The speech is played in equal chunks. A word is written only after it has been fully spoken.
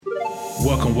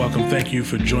Welcome. Thank you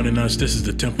for joining us. This is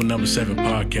the Temple Number 7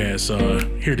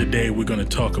 podcast. Here today, we're going to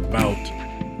talk about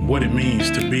what it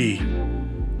means to be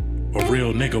a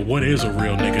real nigga. What is a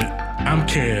real nigga? I'm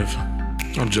Kev.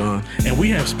 I'm John. And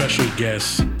we have special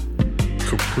guest,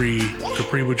 Capri.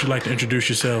 Capri, would you like to introduce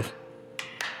yourself?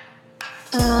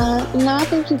 No, I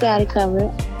think you got it covered.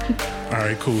 All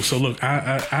right, cool. So look,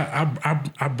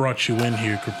 I brought you in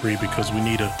here, Capri, because we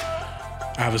need a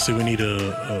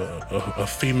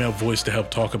female voice to help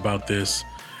talk about this,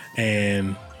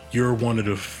 and you're one of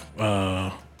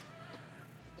the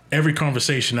every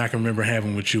conversation I can remember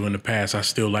having with you in the past, I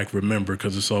still remember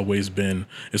because it's always been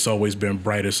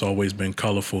bright, it's always been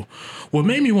colorful. What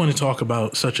made me want to talk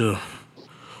about such a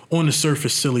on the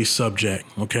surface silly subject?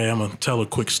 Okay, I'm gonna tell a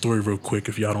quick story real quick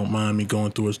if y'all don't mind me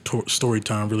going through a story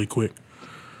time really quick.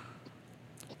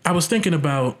 I was thinking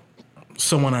about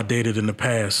someone I dated in the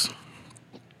past.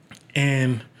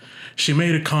 And she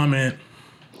made a comment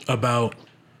about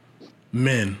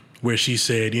men where she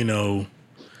said, the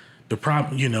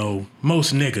problem,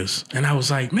 most niggas. And I was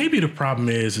like, maybe the problem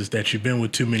is that you've been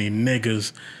with too many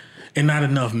niggas and not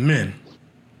enough men.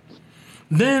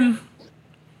 Then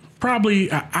probably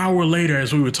an hour later,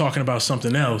 as we were talking about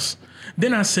something else,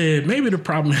 then I said, maybe the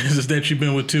problem is that you've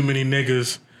been with too many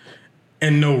niggas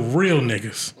and no real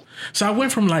niggas. So I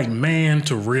went from man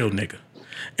to real nigga.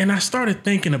 And I started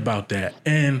thinking about that.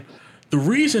 And the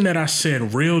reason that I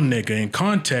said real nigga in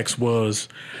context was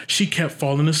she kept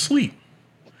falling asleep.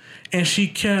 And she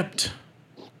kept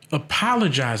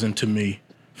apologizing to me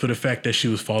for the fact that she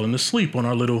was falling asleep on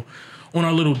our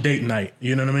little date night.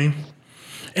 You know what I mean?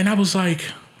 And I was like,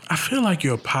 I feel like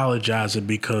you're apologizing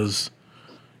because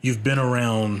you've been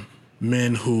around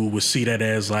men who would see that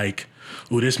as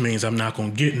this means I'm not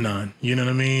going to get none. You know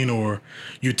what I mean? Or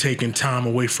you're taking time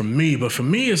away from me. But for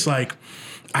me, it's I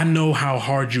know how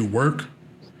hard you work.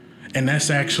 And that's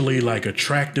actually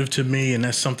attractive to me. And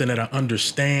that's something that I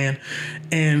understand.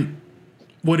 And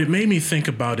what it made me think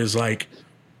about is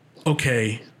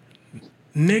okay,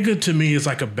 nigga to me is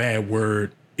a bad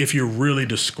word if you're really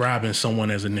describing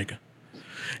someone as a nigga.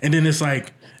 And then it's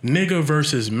nigga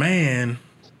versus man,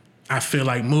 I feel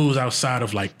moves outside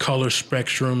of color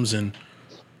spectrums and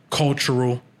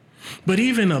cultural. But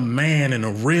even a man and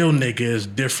a real nigga is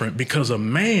different because a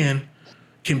man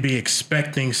can be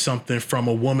expecting something from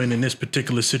a woman in this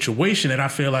particular situation. And I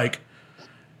feel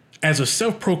as a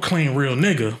self-proclaimed real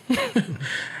nigga,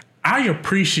 I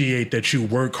appreciate that you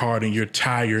work hard and you're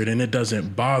tired, and it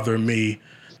doesn't bother me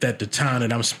that the time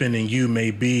that I'm spending you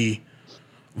may be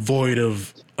void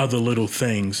of other little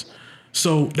things.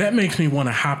 So that makes me want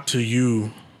to hop to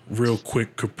you real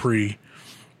quick, Capri,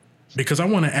 because I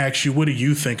want to ask you, what do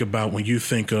you think about when you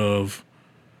think of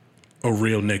a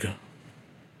real nigga?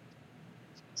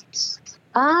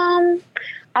 I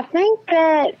think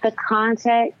that the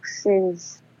context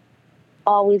is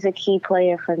always a key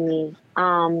player for me.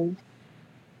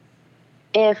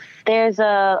 If there's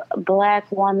a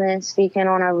black woman speaking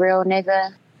on a real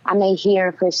nigga, I may hear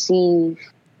and perceive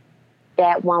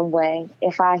that one way.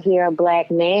 If I hear a black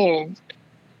man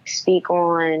speak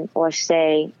on or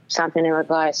say something in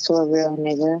regards to a real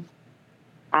nigga,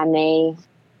 I may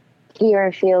hear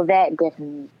and feel that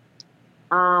differently.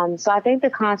 So I think the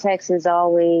context is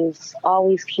always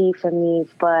key for me,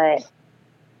 but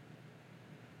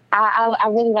I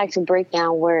really like to break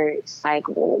down words.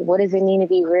 What does it mean to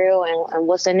be real and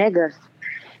what's a nigga?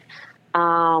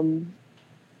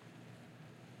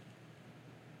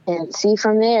 And see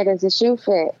from there, does the shoe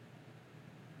fit?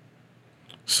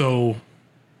 So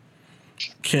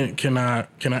can I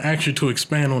ask you to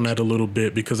expand on that a little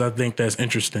bit, because I think that's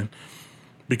interesting.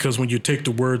 Because when you take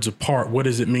the words apart, what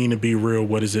does it mean to be real?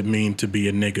 What does it mean to be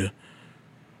a nigga?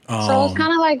 So it's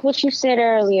kind of like what you said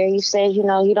earlier. You said, you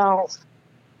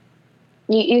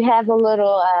have a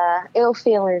little ill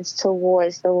feelings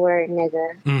towards the word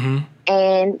nigga. Mm-hmm.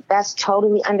 And that's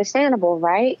totally understandable,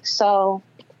 right? So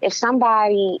if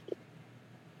somebody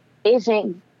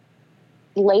isn't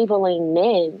labeling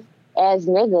men as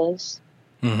niggas,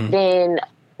 mm-hmm. then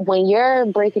when you're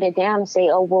breaking it down and say,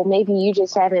 oh, well, maybe you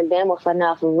just haven't been with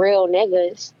enough real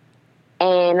niggas,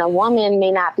 and a woman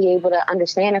may not be able to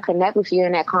understand or connect with you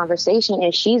in that conversation,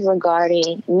 and she's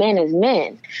regarding men as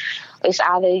men. It's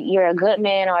either you're a good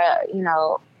man or,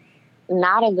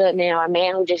 not a good man, or a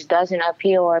man who just doesn't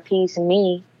appeal or appease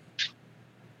me,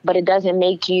 but it doesn't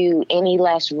make you any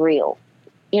less real.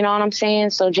 You know what I'm saying?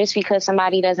 So just because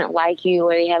somebody doesn't like you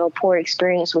or they have a poor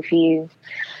experience with you,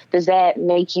 does that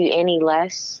make you any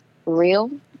less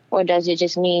real? Or does it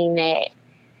just mean that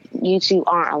you two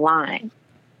aren't aligned?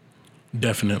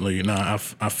 Definitely. No,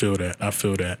 I feel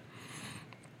that.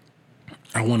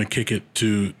 I want to kick it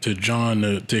to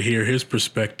John to hear his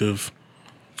perspective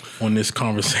on this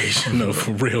conversation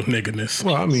of real nigganess.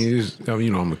 Well, I mean,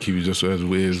 I'm gonna keep it just as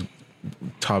it is,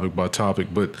 topic by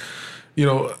topic. But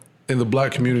in the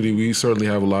Black community, we certainly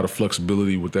have a lot of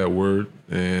flexibility with that word,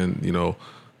 and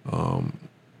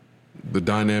the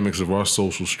dynamics of our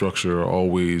social structure are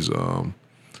always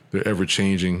they're ever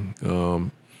changing.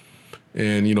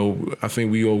 And I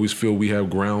think we always feel we have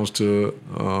grounds to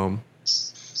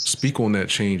speak on that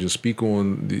change and speak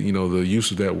on the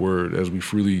use of that word as we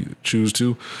freely choose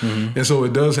to. Mm-hmm. And so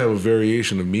it does have a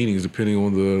variation of meanings depending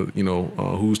on the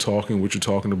who's talking, what you're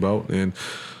talking about. And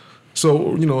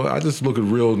so I just look at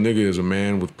real nigga as a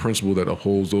man with principle that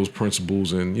upholds those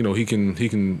principles, and he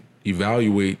can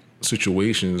evaluate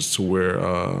situations to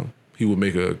where he will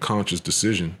make a conscious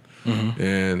decision. Mm-hmm.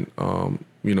 And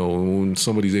when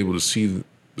somebody's able to see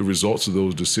the results of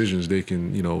those decisions, they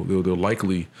can they'll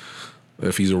likely,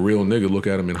 if he's a real nigga, look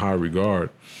at him in high regard.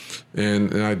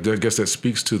 And I guess that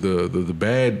speaks to the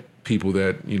bad people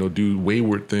that do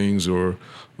wayward things, or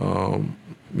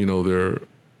they're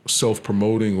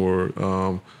self-promoting, or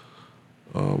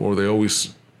they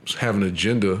always have an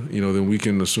agenda. Then we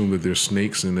can assume that they're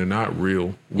snakes and they're not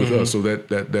real with mm-hmm. us. So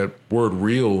that word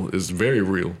real is very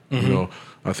real. Mm-hmm.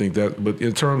 I think that. But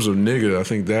in terms of nigga, I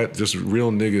think that just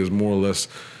real nigga is more or less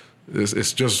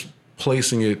it's just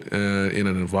placing it in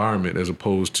an environment as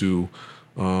opposed to,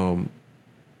 in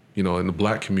the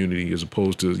Black community, as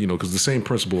opposed to, because the same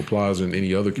principle applies in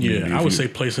any other community. Yeah, I would say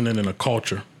placing it in a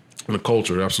culture. In a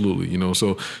culture, absolutely.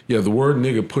 So, yeah, the word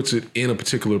nigga puts it in a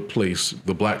particular place,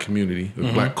 the Black community, the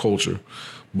mm-hmm. Black culture,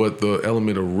 but the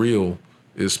element of real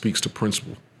speaks to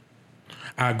principle.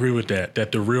 I agree with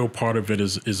that the real part of it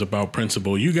is about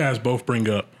principle. You guys both bring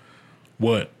up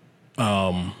what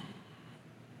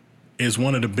is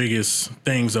one of the biggest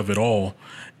things of it all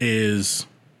is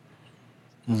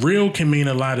real can mean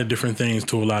a lot of different things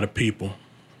to a lot of people.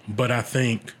 But I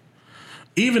think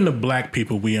even the Black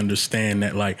people, we understand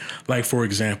that, like for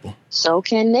example. So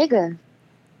can nigga.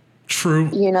 True.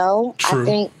 True. I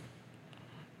think.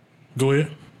 Go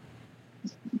ahead.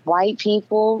 White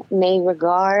people may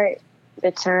regard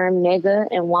the term nigga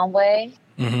in one way,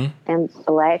 mm-hmm. and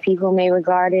Black people may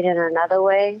regard it in another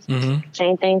way. Mm-hmm.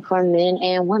 Same thing for men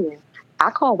and women. I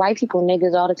call white people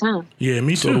niggas all the time. Yeah,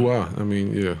 me too. So do I. I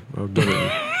mean, yeah, I've done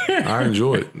it. I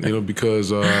enjoy it,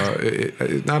 because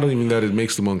it not even that it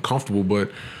makes them uncomfortable,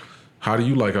 but how do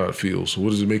you like how it feels?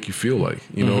 What does it make you feel like?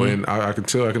 Mm-hmm. And I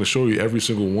can assure you every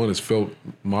single one has felt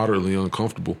moderately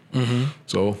uncomfortable. Mm-hmm.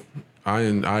 So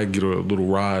I get a little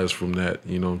rise from that,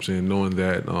 what I'm saying, knowing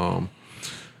that,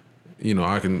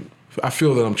 I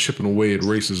feel that I'm chipping away at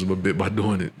racism a bit by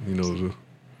doing it, So.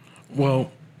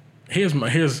 Well, here's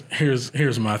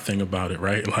my thing about it,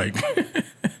 right? Like,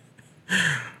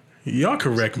 y'all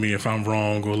correct me if I'm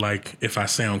wrong, or like if I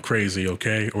sound crazy,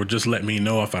 okay? Or just let me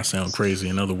know if I sound crazy,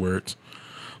 in other words.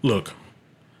 Look,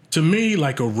 to me,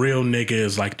 like, a real nigga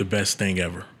is like the best thing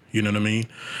ever. You know what I mean?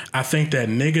 I think that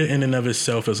nigga in and of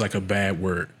itself is like a bad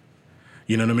word.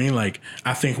 You know what I mean? Like,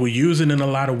 I think we use it in a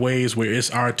lot of ways where it's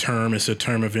our term, it's a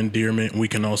term of endearment. We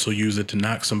can also use it to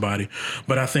knock somebody.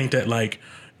 But I think that, like,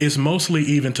 it's mostly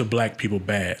even to Black people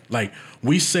bad. Like,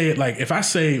 we say it, like, if I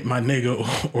say my nigga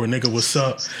or nigga what's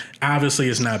up, obviously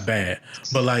it's not bad.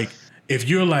 But, like, if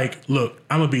you're like, look,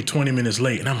 I'm gonna be 20 minutes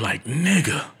late, and I'm like,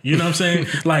 nigga, you know what I'm saying?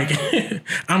 Like,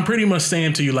 I'm pretty much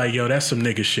saying to you, like, yo, that's some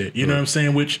nigga shit. You know what I'm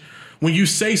saying? Which, when you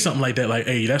say something like that, like,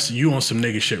 hey, that's you on some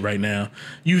nigga shit right now,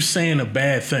 you saying a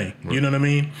bad thing. You know what I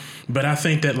mean? But I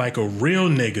think that, like, a real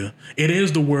nigga, it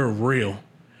is the word real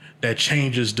that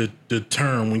changes the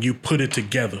term when you put it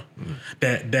together.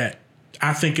 That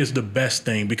I think is the best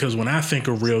thing, because when I think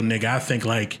of real nigga, I think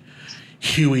like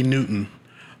Huey Newton,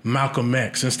 Malcolm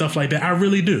X, and stuff like that. I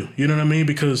really do. You know what I mean?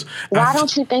 Because why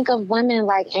don't you think of women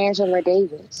like Angela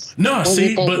Davis? No,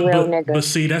 see, but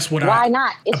see, that's what why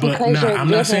not? It's because you're I'm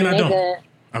not saying I don't.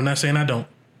 I'm not saying I don't.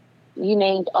 You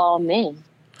named all men.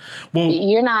 Well,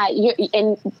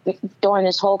 and during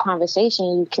this whole conversation,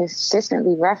 you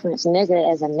consistently reference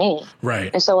nigga as a man.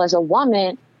 Right. And so as a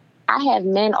woman, I have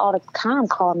men all the time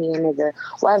call me a nigga.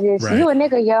 Whether it's you a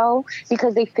nigga, yo,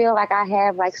 because they feel like I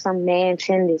have like some man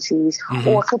tendencies. Mm-hmm.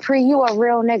 Or Capri, you a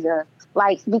real nigga.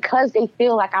 Like, because they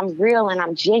feel like I'm real and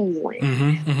I'm genuine.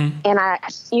 Mm-hmm, mm-hmm. And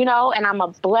and I'm a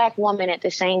Black woman at the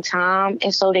same time.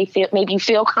 And so they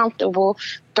feel comfortable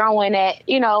throwing that,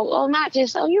 not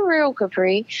just, oh, you real,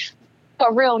 Capri,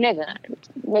 a real nigga.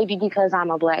 Maybe because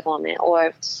I'm a Black woman,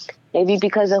 or maybe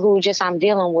because of who just I'm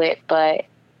dealing with, but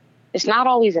it's not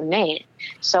always a man.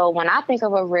 So when I think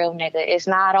of a real nigga, it's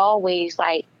not always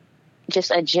like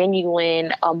just a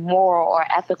genuine, a moral or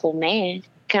ethical man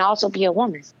can also be a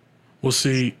woman. Well,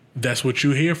 see, that's what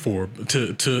you're here for,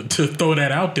 to throw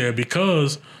that out there,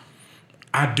 because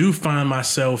I do find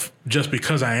myself, just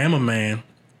because I am a man,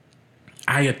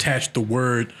 I attach the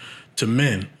word to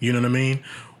men. You know what I mean?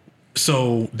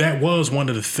 So that was one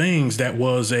of the things that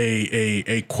was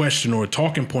a question or a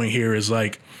talking point here, is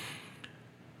like,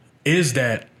 is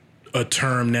that a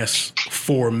term that's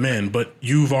for men? But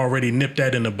you've already nipped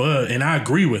that in the bud, and I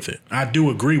agree with it. I do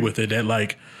agree with it, that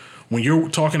like, when you're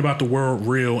talking about the word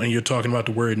real and you're talking about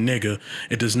the word nigga,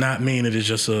 it does not mean it is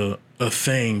just a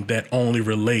thing that only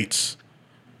relates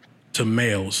to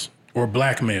males or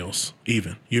black males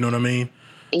even. You know what I mean?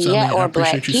 So, Yeah, I mean, or I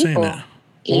appreciate black you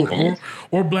people. saying that.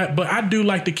 Or black, but I do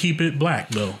like to keep it black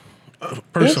though,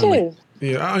 personally. Me too.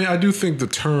 Yeah, I mean, I do think the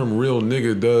term "real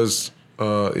nigga" does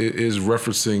is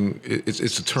referencing.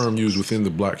 It's a term used within the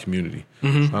black community.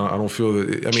 Mm-hmm. I don't feel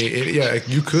that. I mean, yeah,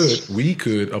 we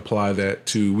could apply that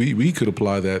to. We could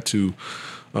apply that to,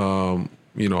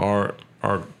 you know,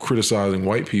 our criticizing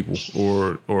white people,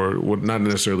 or what, not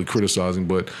necessarily criticizing,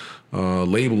 but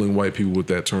labeling white people with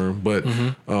that term. But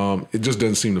it just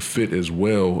doesn't seem to fit as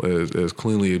well as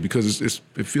cleanly, because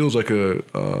it feels like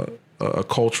a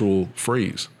cultural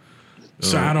phrase.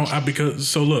 So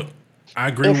look, I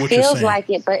agree with what you're saying. It feels like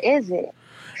it, but is it?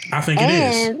 I think it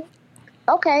is.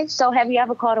 Okay, so have you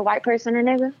ever called a white person a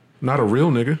nigga? Not a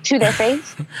real nigga. To their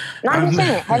face? No, I'm just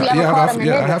saying. Have you ever called them a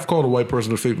nigga? I have called a white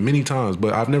person a face many times,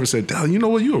 but I've never said, you know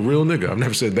what, you a real nigga. I've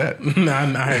never said that. No, I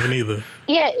haven't either.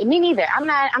 Yeah, me neither. I'm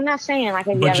not saying like,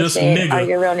 have you But ever just said, nigga. are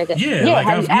you a real nigga? Yeah, Yeah, like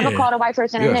have you ever called a white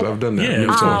person a nigga? Yes, I've done that Yeah,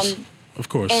 many times. Of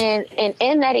course. And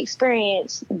in that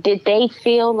experience, did they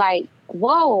feel like,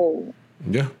 whoa,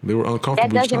 Yeah, they were uncomfortable.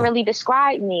 that doesn't really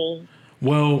describe me?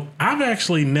 Well, I've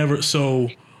actually never. So,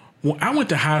 I went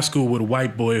to high school with a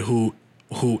white boy who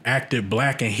acted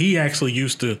black, and he actually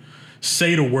used to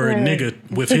say the word nigga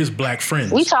with his black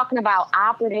friends. We talking about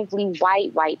operatively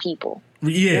white people.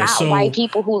 Yeah, not so white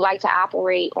people who like to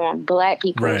operate on black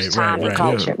people's time and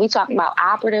culture. Yeah. We talking about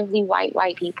operatively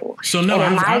white people. So no,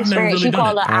 and in my I've never experience, really you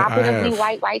call done an operatively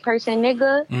white person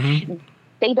nigga. Mm-hmm.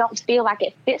 They don't feel like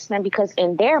it fits them, because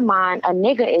in their mind, a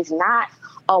nigga is not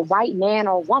a white man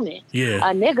or woman. Yeah.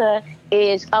 A nigga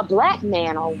is a black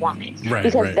man or woman. Right,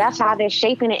 because that's how they're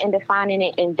shaping it and defining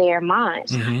it in their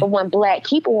minds. Mm-hmm. But when black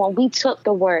people, when we took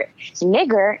the word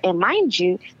nigger, and mind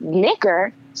you,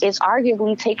 nigger is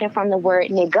arguably taken from the word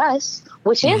niggas,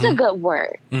 which is a good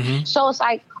word. Mm-hmm. So it's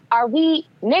like, are we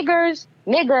niggers,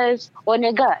 or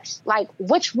niggas? Like,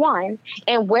 which one,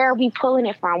 and where are we pulling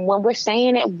it from? When we're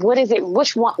saying it, what is it?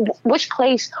 Which one? Which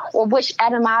place or which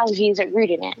etymology is it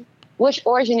rooted in? Which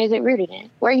origin is it rooted in?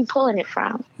 Where are you pulling it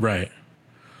from? Right.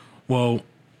 Well,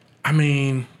 I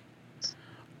mean,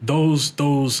 those.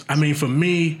 I mean, for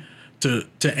me to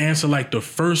answer like the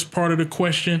first part of the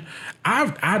question,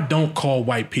 I don't call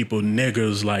white people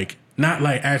niggers, like, not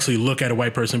like actually look at a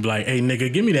white person and be like, hey,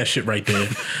 nigga, give me that shit right there.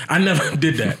 I never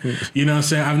did that. You know what I'm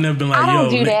saying? I've never been like, I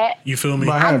don't do that. You feel me?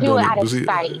 I do it out of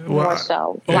spite, more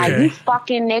so. Okay. Like, you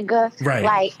fucking nigga. Right.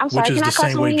 Like, I'm sorry, Which is can I the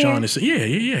same cuss way on John here? is.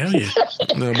 Yeah, hell yeah.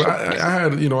 No, but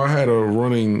I had a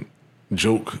running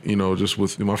joke, you know, just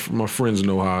with my friends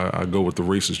know how I go with the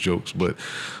racist jokes, but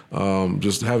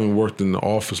just having worked in the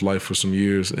office life for some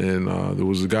years, and there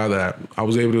was a guy that I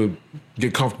was able to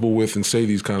get comfortable with and say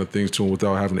these kind of things to him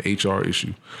without having an HR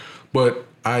issue. But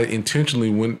I intentionally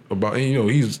went about, and you know,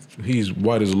 he's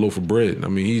white as a loaf of bread. I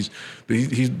mean, he's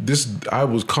this. I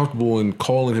was comfortable in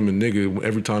calling him a nigga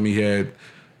every time he had,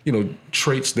 you know,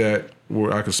 traits that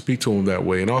where I could speak to him that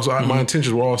way. And also, my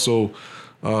intentions were also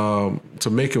to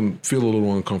make him feel a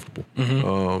little uncomfortable. You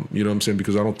know what I'm saying?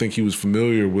 Because I don't think he was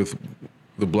familiar with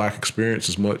the black experience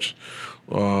as much.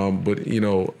 But you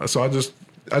know, so I just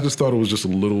thought it was just a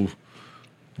little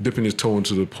dipping his toe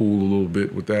into the pool a little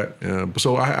bit with that.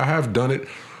 So I have done it,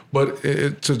 but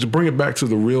to bring it back to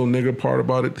the real nigga part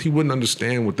about it, he wouldn't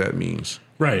understand what that means.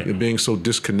 Right. It being so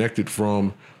disconnected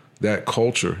from that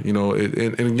culture, you know.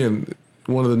 And again,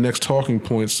 one of the next talking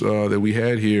points that we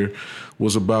had here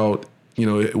was about, you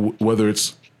know, whether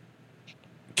it's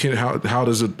how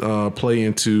does it play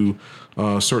into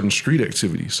certain street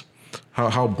activities?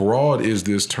 How broad is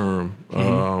this term,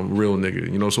 real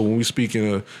nigga? You know, so when we speak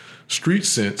in a street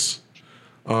sense,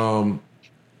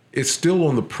 it's still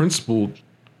on the principle.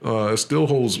 It still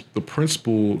holds the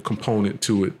principle component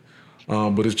to it,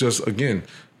 but it's just, again,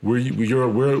 we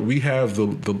have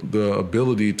the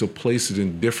ability to place it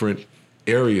in different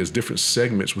areas, different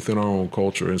segments within our own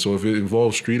culture. And so if it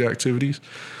involves street activities,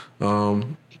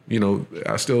 you know,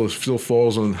 it still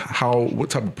falls on what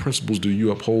type of principles do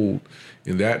you uphold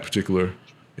in that particular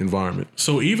environment.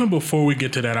 So even before we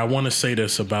get to that, I want to say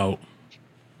this about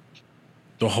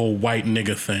the whole white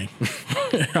nigga thing.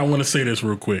 I want to say this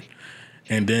real quick.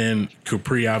 And then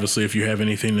Capri, obviously, if you have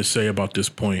anything to say about this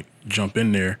point, jump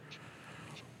in there.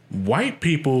 White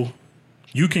people,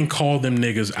 you can call them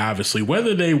niggas, obviously.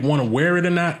 Whether they want to wear it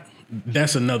or not,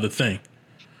 that's another thing.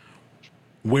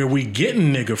 Where we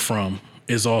getting nigga from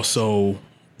is also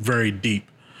very deep.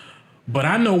 But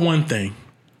I know one thing.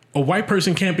 A white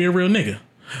person can't be a real nigga.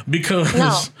 Because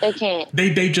no, they can't.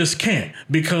 They just can't.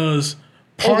 Because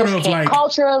part of like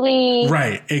culturally,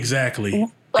 right? Exactly.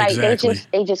 Like exactly.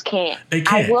 they just can't. They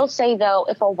can't. I will say though,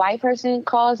 if a white person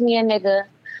calls me a nigga,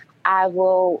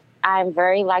 I'm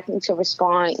very likely to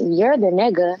respond, "You're the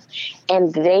nigga,"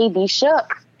 and they be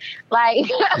shook. Like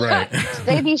right.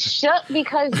 They be shook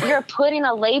because you're putting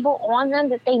a label on them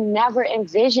that they never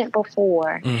envisioned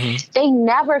before. Mm-hmm. They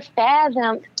never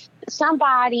fathomed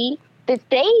somebody that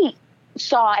they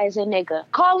saw as a nigga,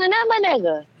 calling them a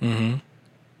nigga. Mm-hmm.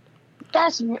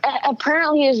 That's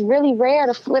apparently is really rare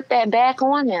to flip that back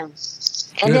on them.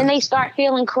 And then they start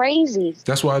feeling crazy.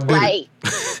 That's why I did it.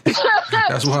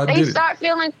 That's why I did it. They start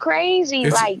feeling crazy.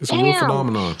 It's a real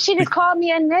phenomenon. She just called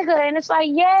me a nigga. And it's like,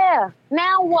 yeah,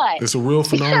 now what? It's a real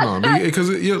phenomenon. Because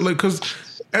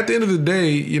at the end of the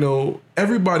day,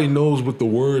 everybody knows what the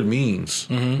word means.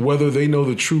 Mm-hmm. Whether they know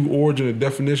the true origin and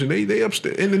definition, they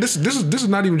upstairs. And this is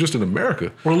not even just in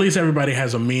America. Or at least everybody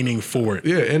has a meaning for it.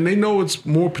 Yeah, and they know it's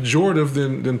more pejorative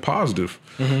than positive.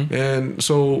 Mm-hmm. And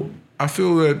so I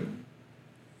feel that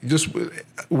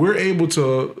we're able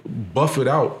to buff it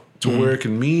out to where it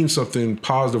can mean something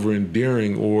positive or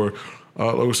endearing or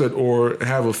like I said, or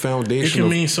have a foundation. It can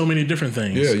mean so many different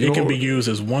things. Yeah, it can be used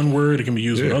as one word. It can be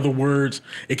used with other words.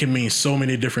 It can mean so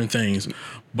many different things.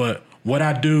 But what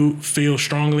I do feel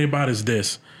strongly about is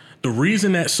this. The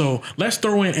reason so let's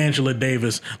throw in Angela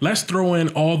Davis. Let's throw in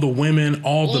all the women,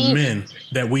 all the men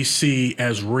that we see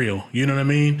as real. You know what I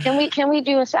mean? Can we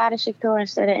do Assata Shakur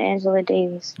instead of Angela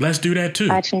Davis? Let's do that too.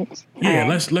 Yeah,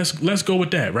 right. Let's go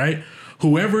with that, right?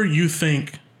 Whoever you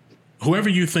think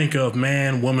of,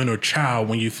 man, woman, or child,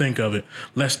 when you think of it,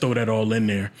 let's throw that all in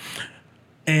there.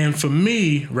 And for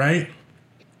me, right,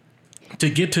 to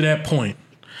get to that point,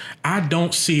 I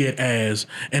don't see it as,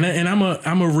 and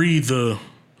I'm a read the.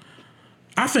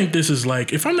 I think this is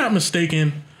like, if I'm not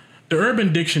mistaken, the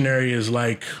Urban Dictionary is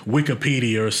like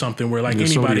Wikipedia or something where like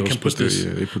anybody can put this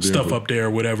stuff up there or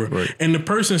whatever. Right. And the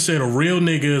person said a real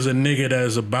nigga is a nigga that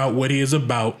is about what he is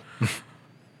about.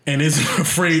 And isn't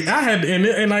afraid. I had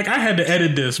to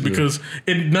edit this because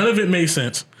none of it made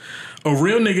sense. A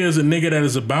real nigga is a nigga that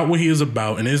is about what he is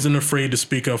about and isn't afraid to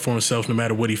speak up for himself no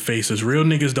matter what he faces. Real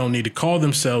niggas don't need to call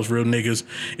themselves real niggas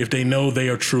if they know they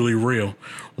are truly real.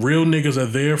 Real niggas are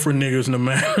there for niggas no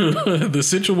matter the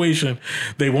situation.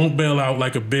 They won't bail out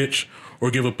like a bitch or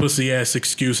give a pussy ass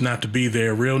excuse not to be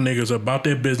there. Real niggas are about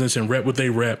their business and rep what they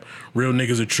rep. Real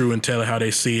niggas are true and tell it how they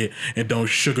see it and don't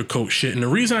sugarcoat shit. And the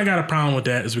reason I got a problem with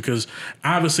that is because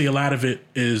obviously a lot of it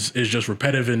is just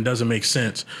repetitive and doesn't make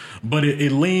sense. But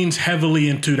it leans heavily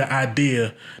into the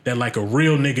idea that like a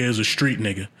real nigga is a street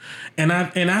nigga. And I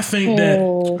think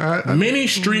that many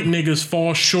street niggas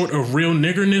fall short of real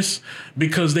niggerness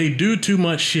because they do too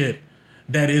much shit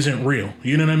that isn't real.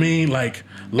 You know what I mean? Like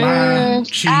lie,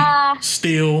 cheat,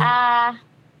 steal. I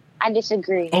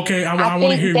disagree. Okay, I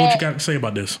want to hear what you got to say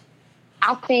about this.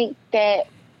 I think that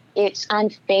it's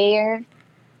unfair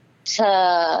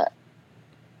to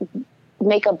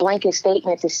make a blanket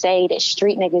statement to say that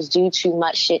street niggas do too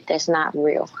much shit that's not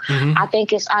real. Mm-hmm. I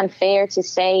think it's unfair to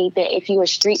say that if you're a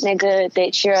street nigga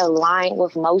that you're aligned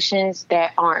with motions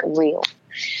that aren't real.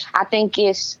 I think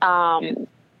it's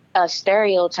a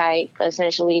stereotype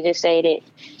essentially to say that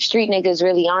street niggas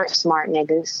really aren't smart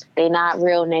niggas. They're not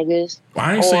real niggas. Well,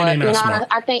 I ain't saying they're not smart.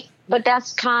 I think, but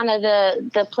that's kind of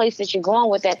the place that you're going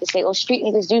with that, to say, oh, street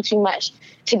niggas do too much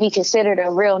to be considered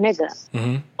a real nigga.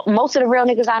 Mm-hmm. Most of the real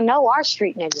niggas I know are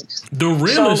street niggas. The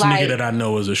realest nigga that I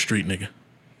know is a street nigga.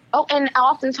 Oh, and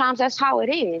oftentimes that's how it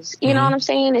is. You know what I'm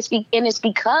saying? It's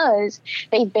because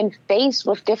they've been faced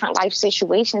with different life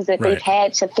situations that they've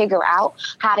had to figure out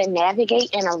how to navigate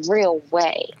in a real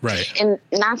way. Right. And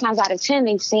 9 times out of 10,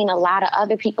 they've seen a lot of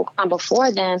other people come before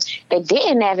them that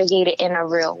didn't navigate it in a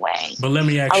real way. But let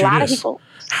me ask you this.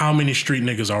 How many street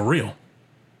niggas are real?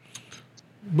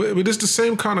 But it's the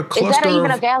same kind of cluster. Is that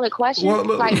even a valid question? Well,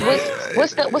 like,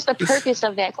 what's the purpose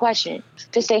of that question?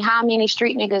 To say how many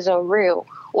street niggas are real?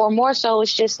 Or more so,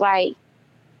 it's just like,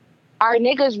 are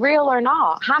niggas real or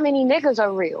not? How many niggas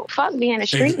are real? Fuck being a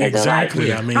street nigga. Exactly.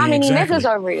 Like, I mean, how many exactly. niggas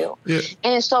are real? Yeah.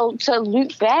 And so to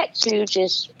loop back to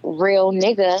just real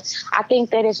nigga, I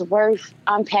think that it's worth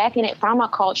unpacking it from a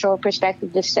cultural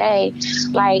perspective to say,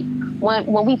 like,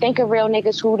 when we think of real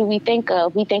niggas, who do we think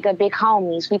of? We think of big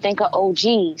homies. We think of OGs.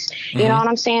 You know what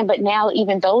I'm saying? But now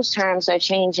even those terms are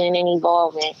changing and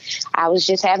evolving. I was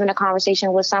just having a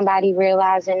conversation with somebody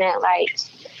realizing that, like,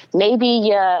 maybe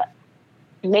your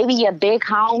big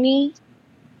homie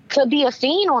could be a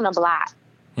fiend on the block.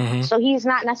 So he's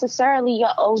not necessarily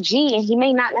your OG, and he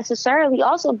may not necessarily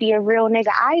also be a real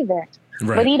nigga either.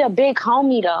 Right. But he the big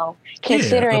homie though,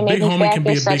 considering maybe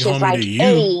factors such as like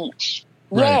age.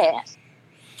 Right.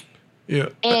 Yeah.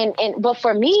 And but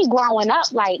for me growing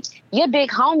up, like, your big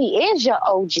homie is your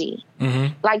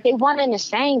OG. Like, they one and the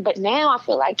same, but now I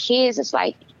feel like kids, it's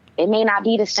like, it may not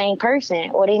be the same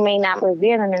person, or they may not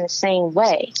revere them in the same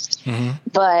way.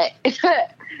 But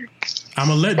I'm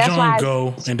going to let John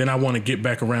go, and then I want to get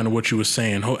back around to what you were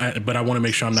saying. But I want to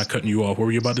make sure I'm not cutting you off. What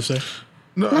were you about to say?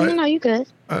 No, you good.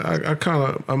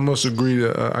 I must agree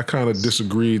that I kind of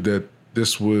disagreed that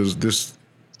this.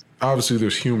 Obviously,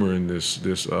 there's humor in this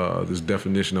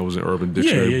definition that was in Urban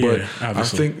Dictionary, but I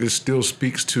think it still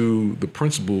speaks to the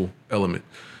principle element.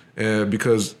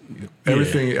 Because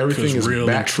everything is real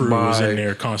backed and true by, is in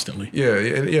there constantly.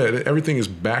 Everything is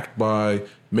backed by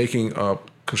making a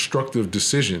constructive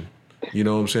decision. You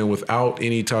know what I'm saying? Without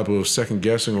any type of second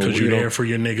guessing, because you're there for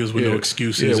your niggas with no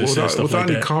excuses. Without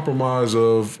any compromise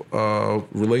of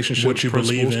relationship, what you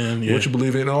believe in, what you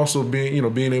believe in, and also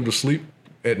being able to sleep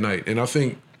at night. And I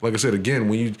think, like I said again,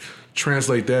 when you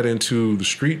translate that into the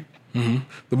street,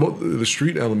 the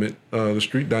street element, the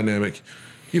street dynamic,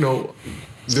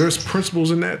 there's principles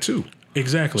in that too.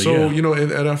 Exactly. So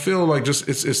and I feel like just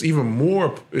it's even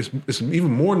more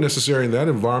necessary in that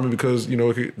environment because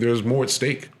there's more at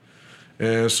stake,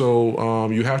 and so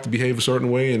you have to behave a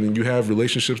certain way, and you have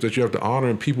relationships that you have to honor,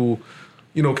 and people,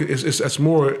 it's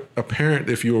more apparent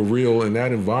if you're real in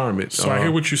that environment. So I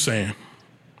hear what you're saying.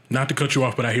 Not to cut you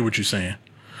off, but I hear what you're saying.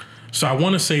 So I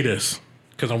want to say this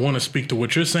because I want to speak to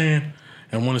what you're saying,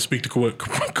 and I want to speak to what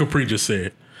Capri just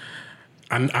said.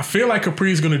 I feel like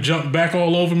Capri's gonna jump back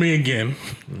all over me again,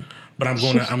 but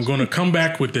I'm gonna come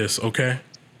back with this, okay?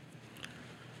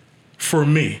 For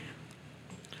me,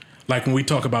 like when we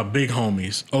talk about big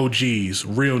homies, OGs,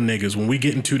 real niggas, when we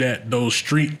get into those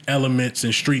street elements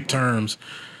and street terms,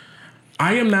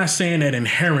 I am not saying that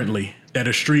inherently that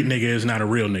a street nigga is not a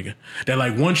real nigga. That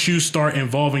like once you start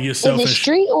involving yourself, is it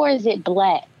street or is it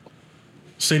black?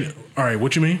 All right,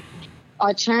 what you mean?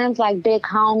 Are terms like big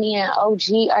homie and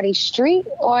OG, are they street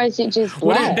or is it just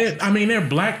black? Well, they're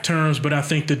black terms, but I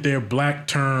think that they're black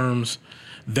terms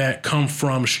that come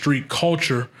from street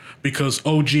culture because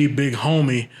OG, big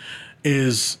homie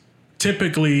is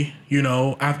typically,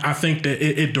 I think that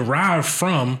it derived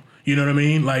from, you know what I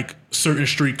mean? Like certain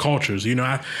street cultures, and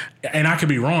I could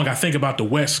be wrong. I think about the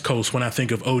West Coast when I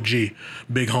think of OG,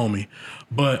 big homie.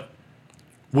 But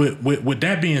with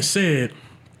that being said,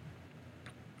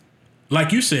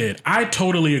 like you said, I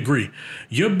totally agree.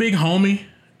 Your big homie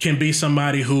can be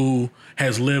somebody who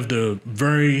has lived a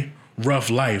very rough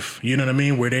life, you know what I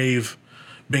mean, where they've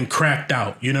been cracked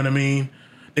out, you know what I mean?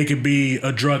 They could be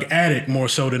a drug addict more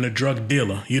so than a drug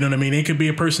dealer, you know what I mean? They could be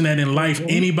a person that in life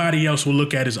anybody else will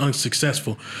look at as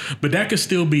unsuccessful, but that could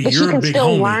still be your big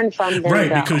homie. Learn from them, right,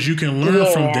 though. because you can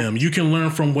learn from them. You can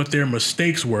learn from what their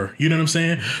mistakes were, you know what I'm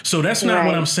saying? So that's not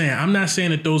what I'm saying. I'm not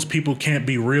saying that those people can't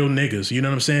be real niggas, you know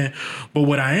what I'm saying? But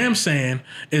what I am saying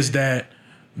is that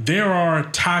there are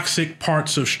toxic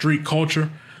parts of street culture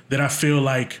that I feel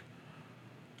like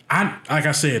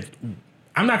I said,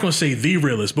 I'm not going to say the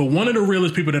realest, but one of the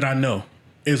realest people that I know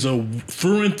is a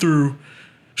through and through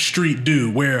street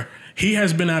dude where he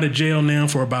has been out of jail now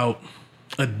for about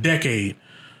a decade,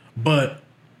 but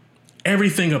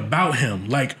everything about him,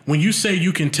 like when you say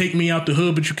you can take me out the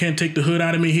hood, but you can't take the hood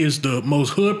out of me, he is the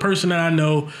most hood person that I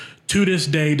know to this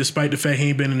day, despite the fact he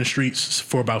ain't been in the streets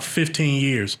for about 15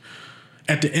 years.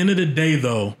 At the end of the day,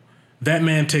 though, that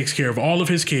man takes care of all of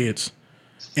his kids,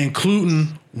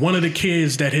 including one of the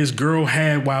kids that his girl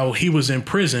had while he was in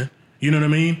prison. You know what I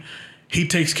mean? He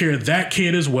takes care of that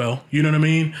kid as well. You know what I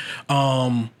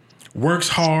mean? Works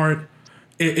hard.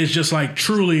 It's just like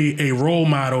truly a role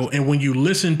model. And when you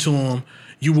listen to him,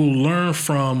 you will learn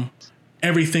from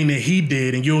everything that he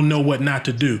did and you'll know what not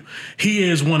to do. He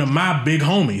is one of my big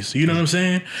homies. You know what I'm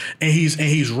saying? And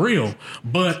he's real.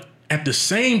 But at the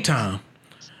same time,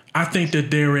 I think that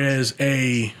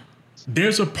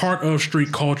there's a part of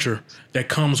street culture that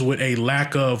comes with a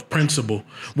lack of principle,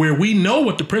 where we know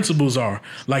what the principles are.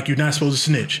 Like, you're not supposed to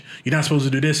snitch, you're not supposed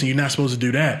to do this, and you're not supposed to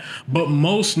do that. But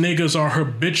most niggas are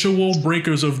habitual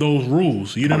breakers of those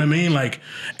rules. You know what I mean? Like,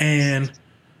 and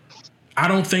I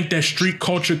don't think that street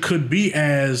culture could be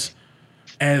as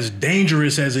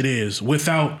dangerous as it is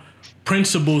without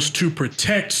principles to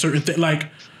protect certain things. Like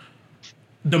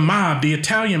the mob, the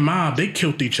Italian mob, they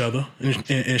killed each other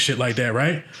and shit like that,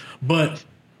 right? But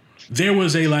there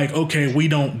was a like, okay, we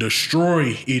don't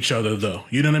destroy each other though.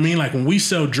 You know what I mean? Like when we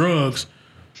sell drugs,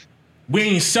 we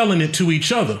ain't selling it to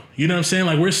each other. You know what I'm saying?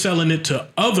 Like we're selling it to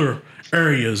other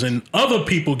areas and other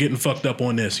people getting fucked up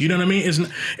on this. You know what I mean?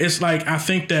 It's like, I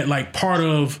think that like part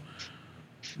of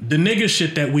the nigga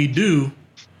shit that we do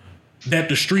that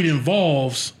the street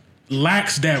involves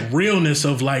lacks that realness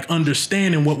of like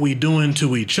understanding what we doing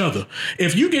to each other.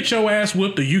 If you get your ass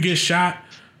whipped or you get shot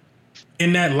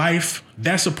in that life,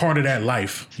 that's a part of that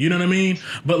life. You know what I mean?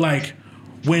 But like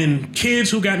when kids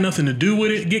who got nothing to do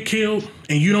with it get killed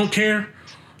and you don't care,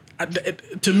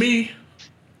 to me,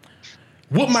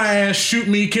 whoop my ass, shoot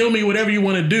me, kill me, whatever you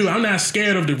want to do. I'm not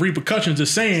scared of the repercussions of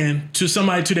saying to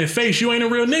somebody to their face, you ain't a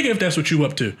real nigga if that's what you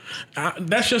up to.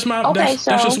 That's just my, that's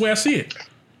just the way I see it.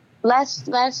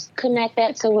 Let's connect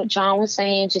that to what John was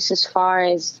saying, just as far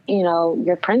as, you know,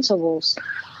 your principles.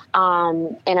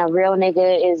 And a real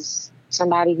nigga is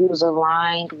somebody who's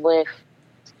aligned with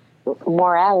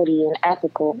morality and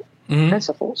ethical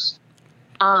principles.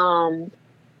 I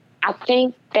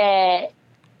think that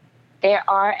there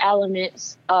are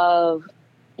elements of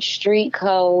street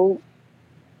code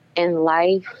in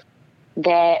life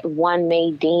that one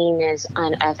may deem as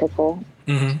unethical.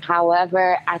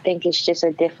 However, I think it's just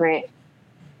a different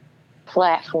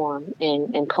platform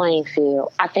and playing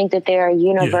field. I think that there are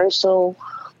universal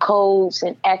codes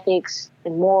and ethics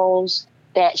and morals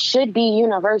that should be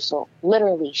universal,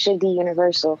 literally should be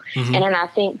universal. And then I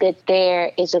think that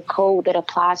there is a code that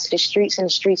applies to the streets and the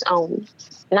streets only.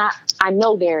 I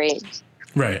know there is.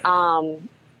 Right. And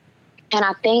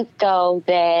I think, though,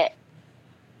 that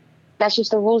that's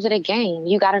just the rules of the game.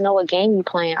 You got to know what game you're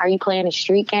playing. Are you playing a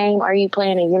street game? Or are you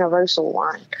playing a universal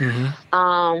one?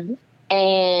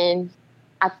 And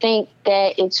I think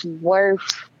that it's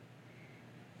worth,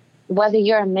 whether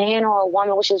you're a man or a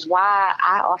woman, which is why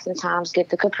I oftentimes get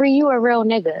the Capri, you a real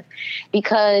nigga.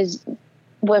 Because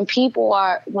when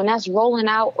that's rolling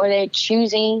out or they're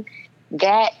choosing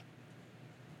that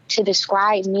to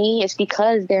describe me, it's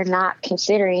because they're not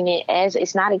considering it as,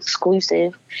 it's not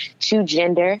exclusive to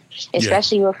gender,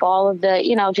 especially with all of the,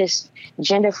 you know, just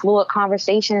gender fluid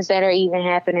conversations that are even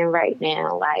happening right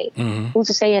now. Like, who's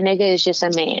to say a nigga is just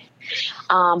a man?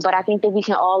 But I think that we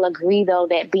can all agree, though,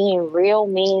 that being real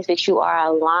means that you are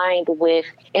aligned with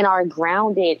and are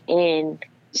grounded in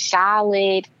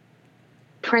solid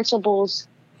principles,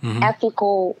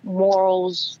 ethical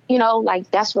morals. You know,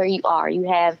 like that's where you are. You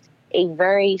have a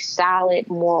very solid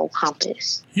moral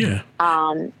compass. Yeah.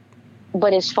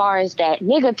 But as far as that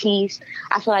nigga piece,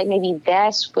 I feel like maybe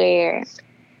that's where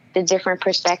the different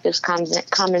perspectives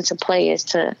come into play as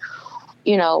to,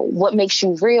 you know, what makes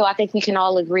you real. I think we can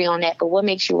all agree on that. But what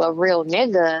makes you a real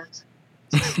nigga?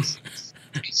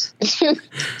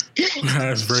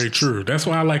 That's very true. That's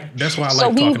why I like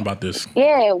talking about this.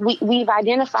 Yeah, we've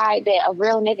identified that a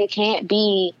real nigga can't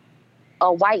be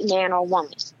a white man or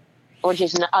woman, or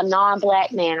just a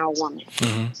non-black man or woman.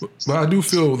 But I do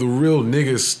feel the real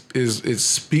nigga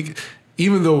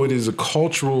even though it is a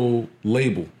cultural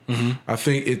label, I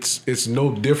think it's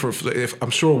no different. I'm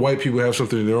sure white people have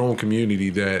something in their own community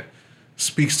that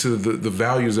speaks to the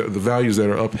values that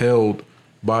are upheld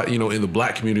by, you know, in the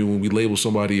black community when we label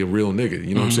somebody a real nigga.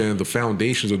 You know what I'm saying? The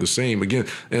foundations are the same. Again,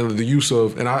 and the use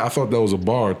of, and I thought that was a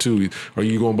bar too. Are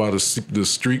you going by the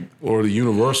street or the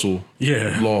universal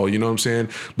law? You know what I'm saying?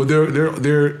 But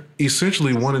they're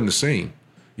essentially one and the same.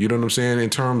 You know what I'm saying?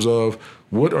 In terms of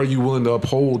what are you willing to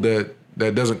uphold that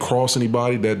doesn't cross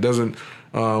anybody, that doesn't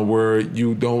where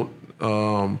you don't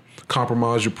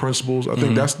compromise your principles. I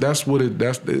think that's what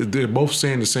they're both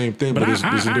saying the same thing, but it's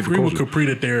a different agree culture. With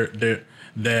Capri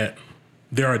that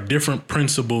there are different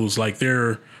principles. Like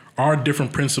there are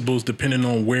different principles depending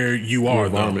on where you are,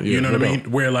 though. You know what I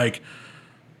mean? Where like,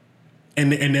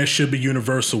 and there should be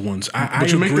universal ones.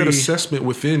 But you make that assessment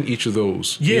within each of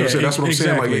those. Yeah, you know what I'm saying? That's what I'm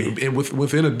exactly. saying. Like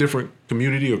within a different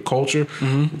community or culture,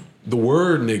 the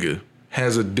word nigga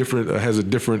has a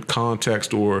different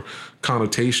context or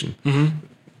connotation.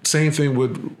 Same thing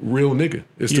with real nigga.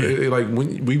 It's like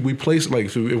when we place, like,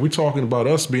 so if we're talking about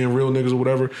us being real niggas or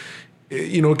whatever,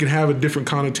 you know, it can have a different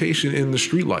connotation in the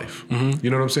street life. You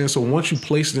know what I'm saying? So once you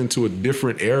place it into a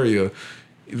different area,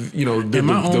 you know, and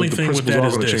my only thing with that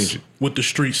is this, change it. with the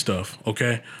street stuff,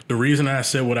 okay? The reason I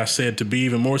said what I said, to be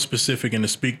even more specific and to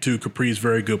speak to Capri's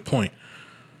very good point,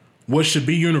 what should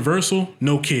be universal,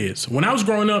 no kids. When I was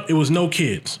growing up, it was no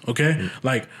kids, okay? Mm-hmm.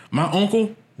 Like, my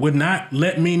uncle would not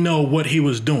let me know what he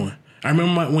was doing. I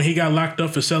remember when he got locked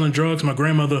up for selling drugs, my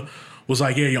grandmother was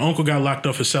like, yeah, your uncle got locked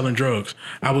up for selling drugs.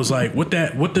 I was like, what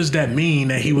does that mean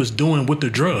that he was doing with the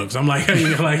drugs? I'm like,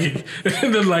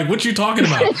 like, what you talking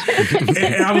about?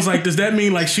 And I was like, does that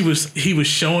mean like he was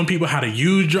showing people how to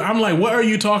use drugs? I'm like, what are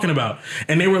you talking about?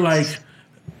 And they were like,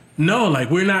 no, like,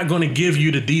 we're not going to give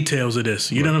you the details of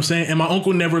this. You know what I'm saying? And my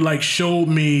uncle never like showed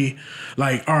me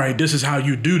like, all right, this is how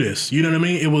you do this. You know what I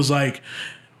mean? It was like,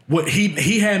 what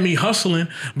he had me hustling,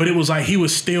 but it was like he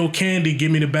would steal candy,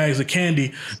 give me the bags of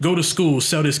candy, go to school,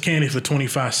 sell this candy for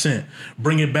 25 cents,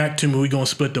 bring it back to me, we gonna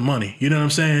split the money. You know what I'm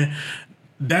saying?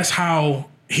 That's how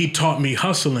he taught me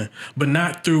hustling, but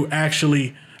not through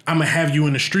actually, I'm gonna have you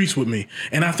in the streets with me.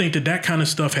 And I think that kind of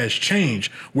stuff has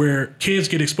changed, where kids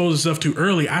get exposed to stuff too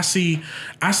early. I see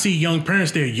young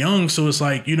parents, they're young, so it's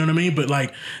like, you know what I mean? But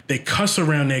like, they cuss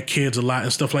around their kids a lot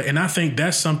and stuff like, and I think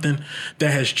that's something that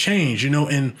has changed, you know,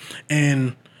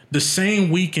 and the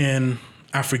same weekend,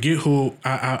 I forget who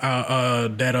that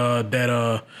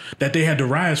they had the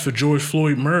riots for George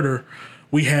Floyd murder.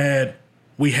 We had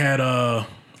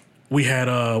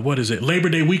what is it? Labor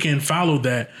Day weekend followed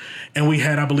that, and we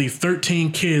had, I believe,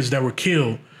 13 kids that were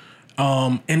killed.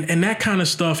 And that kind of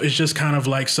stuff is just kind of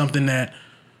like something that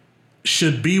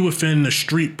should be within the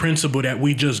street principle that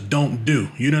we just don't do.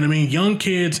 You know what I mean? Young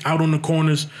kids out on the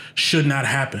corners should not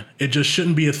happen. It just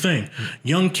shouldn't be a thing.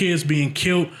 Young kids being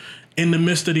killed in the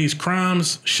midst of these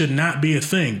crimes should not be a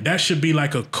thing. That should be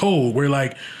like a code where,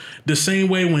 like, the same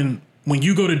way when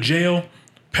you go to jail,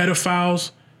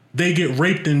 pedophiles, they get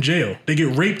raped in jail. They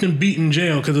get raped and beaten in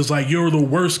jail because it's like, you're the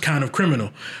worst kind of criminal.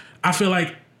 I feel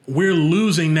like we're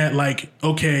losing that, like,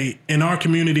 okay, in our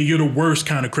community, you're the worst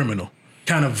kind of criminal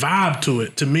kind of vibe to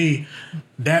it. To me,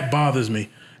 that bothers me.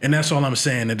 And that's all I'm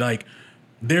saying. That, like,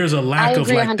 there's a lack of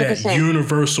like 100%. That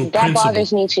universal that principle. That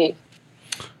bothers me too.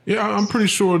 Yeah, I'm pretty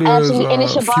sure there's fewer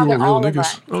real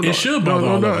niggas. Oh, no. It should bother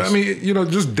all of us. I mean, you know,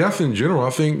 just death in general. I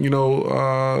think, you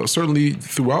know, certainly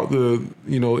throughout the,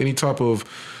 you know, any type of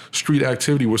street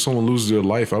activity where someone loses their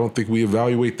life, I don't think we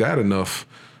evaluate that enough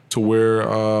to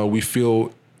where we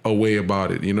feel a way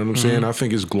about it. You know what I'm saying? I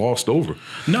think it's glossed over.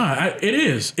 No, it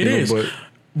is. It is. But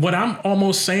what I'm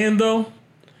almost saying, though,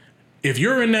 if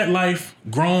you're in that life,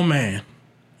 grown man,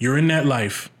 you're in that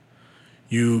life,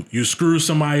 you screw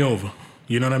somebody over.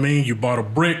 You know what I mean? You bought a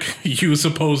brick. You were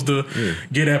supposed to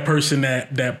get that person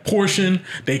that portion.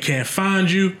 They can't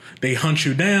find you. They hunt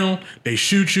you down. They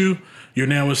shoot you. You're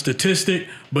now a statistic,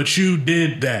 but you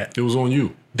did that. It was on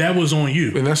you. That was on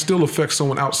you. And that still affects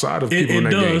someone outside of people in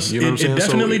that game. You know what I'm saying? It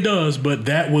definitely does, but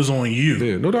that was on you.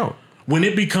 Yeah, no doubt. When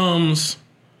it becomes...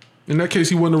 In that case,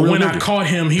 he wasn't a real nigga. When I caught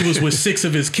him, he was with 6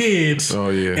 of his kids. Oh,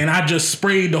 yeah. And I just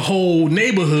sprayed the whole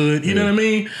neighborhood. You know what I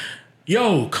mean?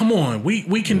 Yo, come on.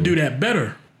 We can do that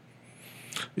better.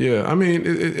 Yeah, I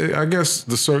mean, I guess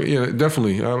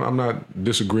definitely. I'm not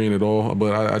disagreeing at all,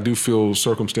 but I do feel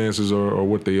circumstances are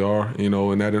what they are, you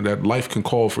know, and that life can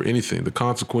call for anything. The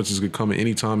consequences could come at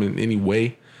any time in any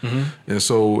way. Mm-hmm. And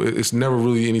so it's never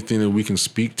really anything that we can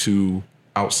speak to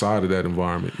outside of that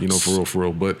environment, you know, for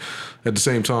real. But at the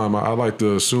same time, I like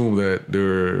to assume that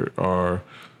there are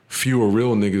fewer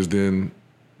real niggas than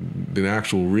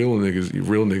actual real niggas, you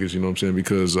know what I'm saying?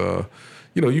 Because,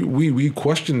 you know, we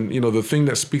question, you know, the thing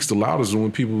that speaks the loudest is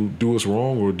when people do us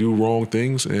wrong or do wrong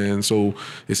things. And so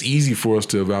it's easy for us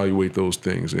to evaluate those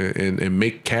things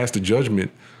and cast a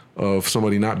judgment of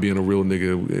somebody not being a real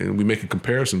nigga. And we make a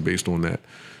comparison based on that.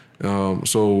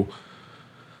 So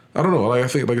I don't know. Like I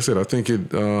said, I think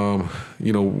it,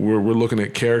 you know, we're looking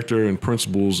at character and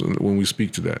principles when we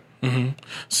speak to that. Mm-hmm.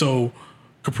 So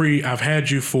Capri, I've had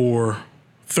you for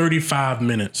 35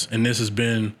 minutes and this has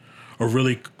been a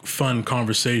really fun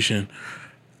conversation.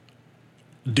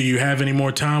 Do you have any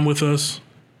more time with us?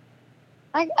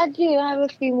 I do. I have a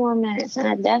few more minutes, and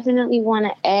I definitely want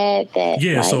to add that.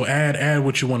 Yeah, like, so add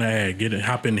what you want to add. Get it.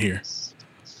 Hop in here.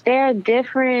 There are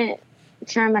different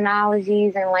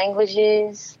terminologies and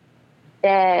languages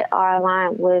that are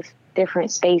aligned with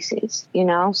different spaces, you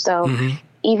know? So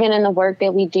even in the work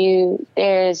that we do,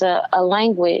 there's a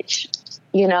language,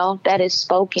 you know, that is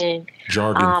spoken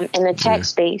jargon in the tech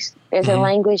space. There's a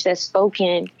language that's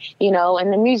spoken, you know,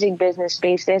 in the music business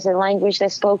space. There's a language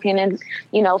that's spoken in,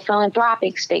 you know,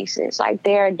 philanthropic spaces. Like,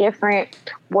 there are different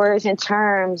words and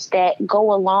terms that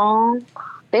go along.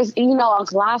 There's, you know, a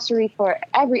glossary for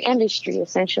every industry,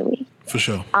 essentially. For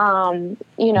sure.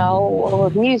 You know,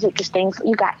 with music, just things,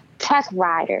 you got tech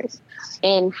writers.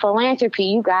 In philanthropy,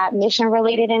 you got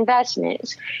mission-related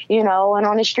investments, you know, and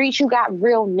on the streets, you got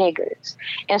real niggers.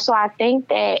 And so I think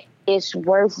that it's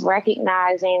worth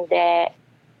recognizing that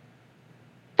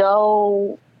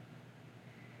though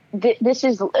this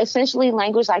is essentially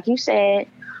language, like you said,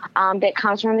 that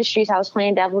comes from the streets. I was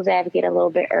playing devil's advocate a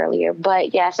little bit earlier.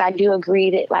 But yes, I do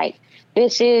agree that, like,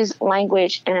 this is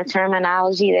language and a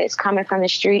terminology that's coming from the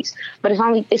streets, but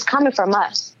it's coming from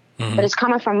us. Mm-hmm. But it's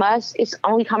coming from us. It's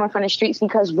only coming from the streets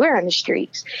because we're in the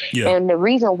streets. Yeah. And the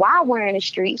reason why we're in the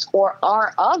streets or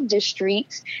are of the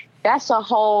streets, that's a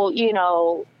whole, you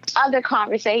know, other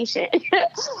conversation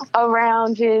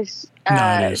around just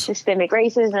systemic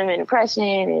racism and oppression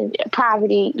and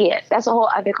poverty. Yeah, that's a whole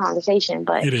other conversation.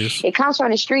 But it comes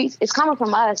from the streets. It's coming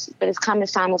from us, but it's coming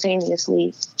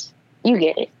simultaneously. You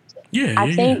get it. Yeah.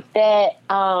 I think that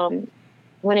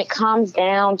when it comes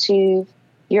down to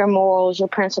your morals, your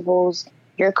principles,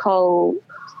 your code,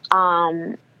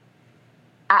 I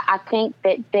think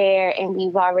that and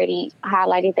we've already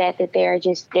highlighted that there are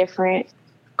just different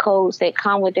codes that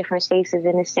come with different spaces,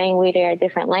 in the same way there are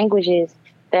different languages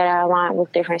that are aligned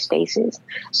with different spaces.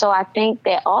 So I think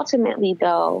that ultimately,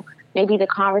 though, maybe the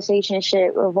conversation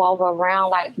should revolve around,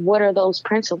 like, what are those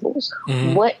principles?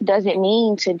 Mm-hmm. What does it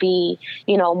mean to be,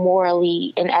 you know,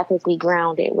 morally and ethically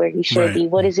grounded where you should be?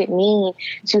 What does it mean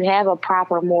to have a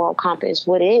proper moral compass?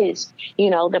 What is, you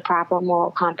know, the proper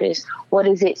moral compass? What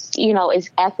is it, you know,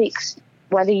 is ethics,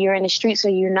 whether you're in the streets or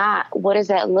you're not, what does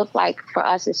that look like for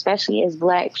us, especially as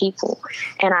Black people?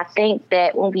 And I think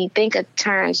that when we think of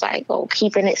terms like,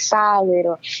 keeping it solid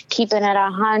or keeping it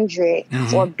 100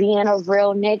 mm-hmm. or being a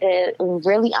real nigga, and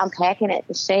really unpacking it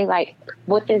to say, like,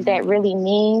 what does that really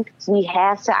mean? We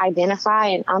have to identify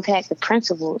and unpack the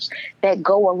principles that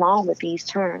go along with these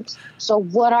terms. So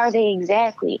what are they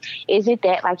exactly? Is it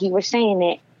that, like you were saying,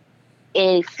 that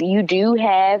if you do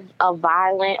have a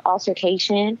violent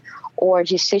altercation or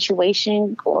just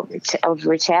situation or of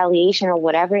retaliation or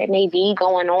whatever it may be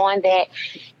going on, that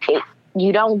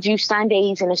you don't do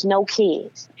Sundays and it's no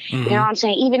kids. Mm-hmm. You know what I'm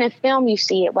saying? Even in film, you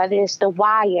see it, whether it's The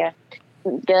Wire,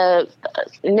 the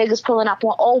niggas pulling up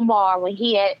on Omar when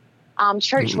he at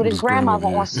church with his grandmother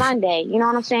on Sunday. You know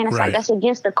what I'm saying? It's like, that's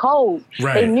against the code.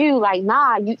 They knew, like,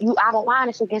 nah, you out of line.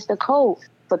 It's against the code.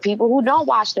 For people who don't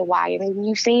watch The Wire, maybe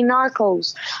you've seen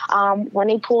Narcos, when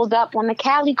they pulled up on the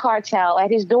Cali cartel at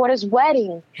his daughter's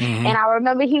wedding. Mm-hmm. And I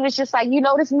remember he was just like, you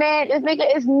know, this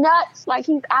nigga is nuts. Like,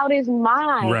 he's out his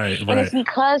mind. And it's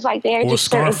because, like, they're just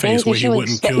certain things where he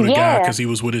wouldn't kill the guy because he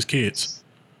was with his kids.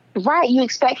 Right. You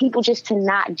expect people just to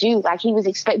not do. Like,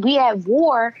 we have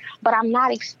war, but I'm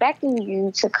not expecting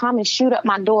you to come and shoot up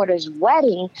my daughter's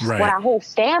wedding with our whole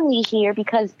family here,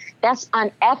 because that's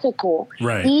unethical,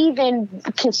 even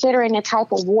considering the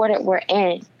type of war that we're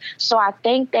in. So I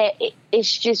think that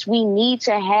it's just, we need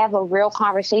to have a real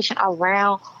conversation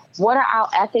around what our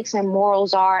ethics and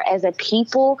morals are as a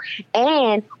people,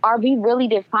 and are we really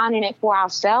defining it for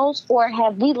ourselves, or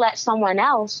have we let someone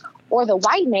else or the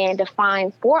white man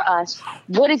define for us,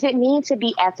 what does it mean to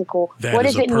be ethical? What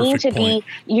does it mean to be,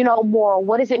 you know, moral?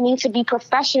 What does it mean to be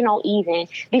professional even?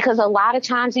 Because a lot of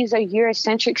times these are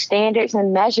Eurocentric standards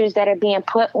and measures that are being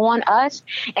put on us,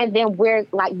 and then we're,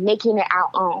 like, making it our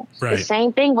own. The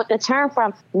same thing with the term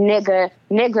from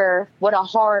nigger with a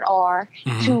hard R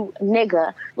to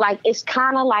nigga. Like, it's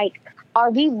kind of like, are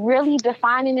we really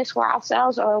defining this for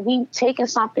ourselves, or are we taking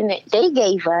something that they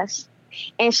gave us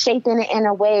and shaping it in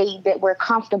a way that we're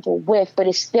comfortable with, but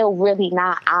it's still really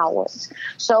not ours?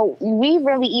 So we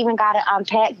really even got to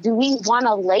unpack, do we want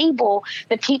to label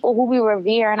the people who we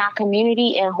revere in our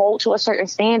community and hold to a certain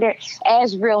standard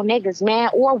as real niggas,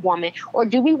 man or woman? Or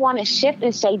do we want to shift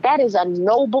and say, that is a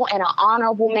noble and an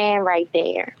honorable man right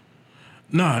there?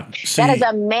 That is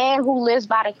a man who lives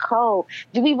by the code.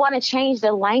 Do we want to change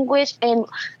the language? And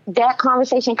that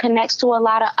conversation connects to a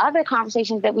lot of other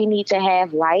conversations that we need to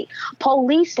have, like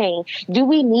policing. Do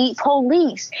we need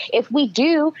police? If we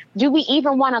do we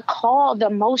even want to call the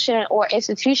motion or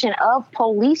institution of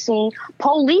policing?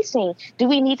 Do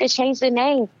we need to change the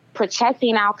name?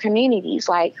 Protecting our communities,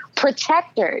 like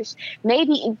protectors.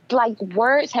 Maybe, like,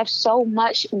 words have so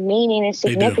much meaning and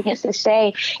significance to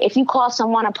say. If you call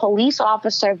someone a police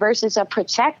officer versus a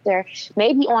protector,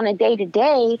 maybe on a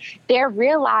day-to-day, they're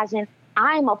realizing,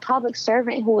 I'm a public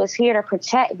servant who is here to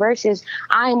protect versus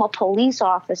I'm a police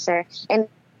officer. And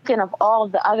of all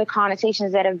of the other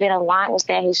connotations that have been aligned with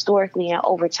that historically and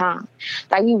over time.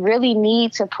 Like, we really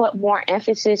need to put more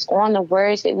emphasis on the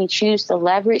words that we choose to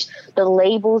leverage, the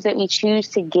labels that we choose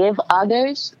to give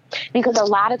others, Because a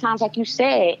lot of times, like you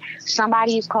said,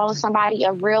 somebody is calling somebody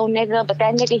a real nigga, but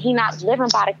that nigga, he not living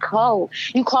by the code.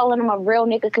 You calling him a real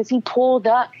nigga because he pulled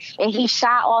up and he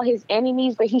shot all his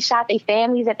enemies, but he shot their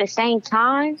families at the same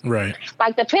time. Right.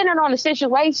 Like, depending on the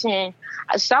situation,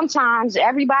 sometimes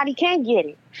everybody can get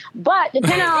it. But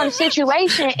depending on the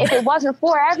situation, if it wasn't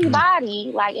for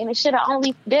everybody, like, and it should have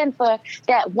only been for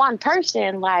that one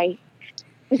person, like,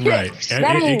 right.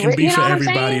 It can be for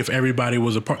everybody if everybody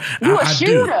was a part. You a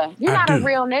shooter. You're not a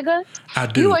real nigga. I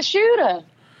do. You a shooter.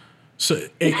 So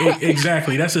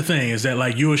exactly, that's the thing, is that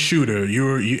like you're a shooter,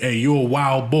 you're a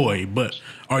wild boy, but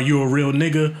are you a real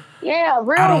nigga? Yeah, real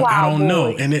wild boy. I don't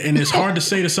know, and it's hard to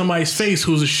say to somebody's face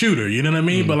who's a shooter. You know what I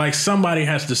mean? But like somebody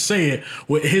has to say it.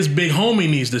 His big homie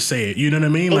needs to say it. You know what I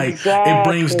mean? Like it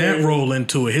brings that role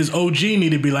into it. His OG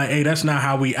need to be like, hey, that's not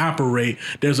how we operate.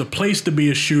 There's a place to be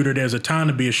a shooter. There's a time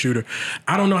to be a shooter.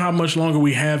 I don't know how much longer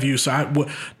we have you. So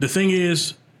the thing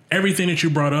is, everything that you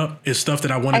brought up is stuff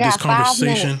that I wanted this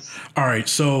conversation. All right,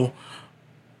 so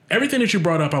everything that you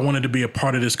brought up, I wanted to be a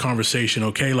part of this conversation,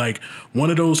 okay? Like, one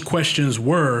of those questions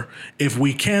were, if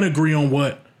we can't agree on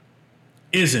what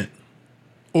isn't,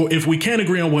 or if we can't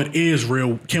agree on what is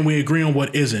real, can we agree on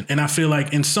what isn't? And I feel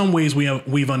like in some ways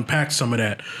we've unpacked some of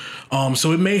that.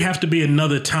 So it may have to be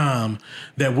another time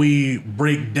that we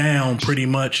break down pretty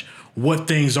much what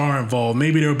things are involved.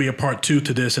 Maybe there'll be a part 2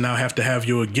 to this, and I'll have to have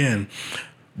you again.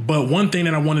 But one thing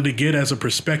that I wanted to get as a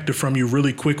perspective from you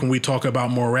really quick when we talk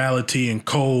about morality and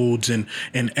codes and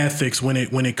ethics when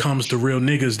it comes to real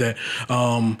niggas, that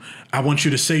I want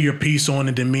you to say your piece on,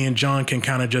 and then me and John can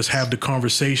kind of just have the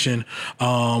conversation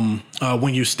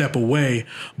when you step away.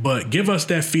 But give us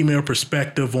that female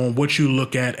perspective on what you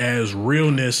look at as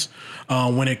realness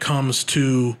when it comes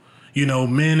to, you know,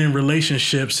 men in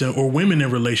relationships or women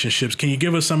in relationships. Can you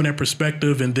give us some of that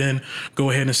perspective and then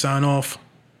go ahead and sign off?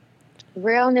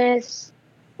 Realness,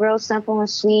 real simple and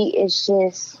sweet, is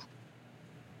just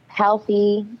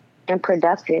healthy and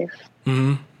productive.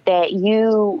 Mm-hmm. That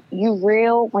you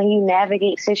real when you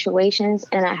navigate situations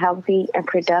in a healthy and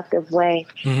productive way.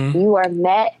 Mm-hmm.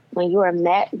 When you are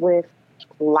met with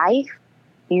life,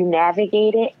 you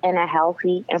navigate it in a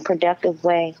healthy and productive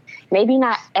way. Maybe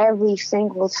not every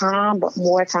single time, but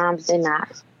more times than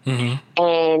not. Mm-hmm.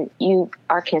 And you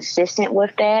are consistent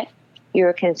with that.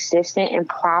 You're consistent in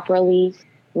properly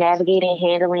navigating,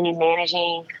 handling, and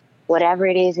managing whatever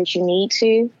it is that you need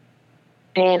to.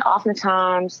 And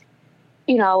oftentimes,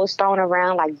 you know, it's thrown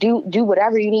around like, do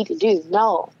whatever you need to do.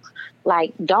 No,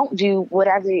 like, don't do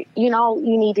whatever, you know,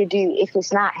 you need to do if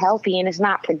it's not healthy and it's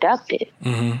not productive.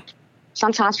 Mm-hmm.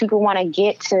 Sometimes people want to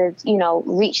get to, you know,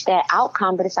 reach that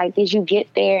outcome, but it's like, did you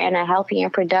get there in a healthy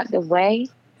and productive way?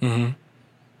 Mm-hmm.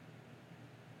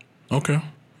 Okay.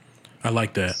 I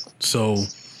like that. So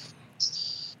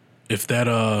if that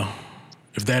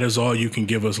is all you can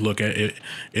give us, look at it,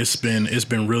 it's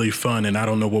been really fun, and I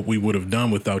don't know what we would have done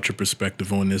without your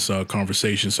perspective on this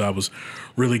conversation. So I was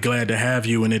really glad to have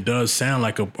you, and it does sound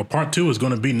like a part 2 is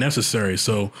going to be necessary.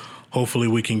 So hopefully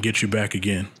we can get you back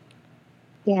again.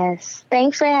 Yes.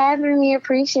 Thanks for having me.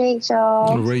 Appreciate y'all.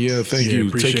 All right, yeah, thank you.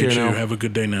 Appreciate Take care you. now. Have a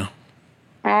good day now.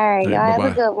 All right. Y'all bye-bye.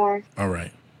 have a good one. All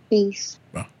right. Peace.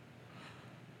 Bye.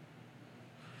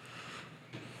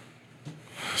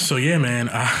 So yeah, man,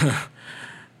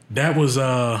 that was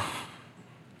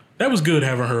good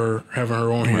having her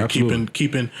on here,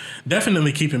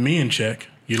 definitely keeping me in check.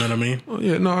 You know what I mean? Well,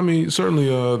 yeah, no, I mean, certainly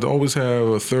to always have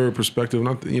a third perspective.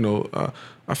 Not, you know,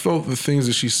 I felt the things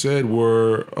that she said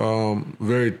were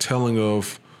very telling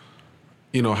of,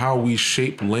 you know, how we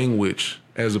shape language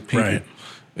as a people. Right.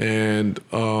 And,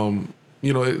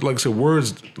 you know, like I said,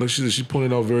 words, like she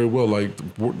pointed out very well, like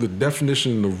the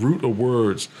definition, the root of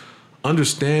words,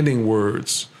 understanding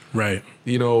words, right,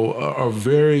 you know, are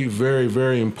very, very,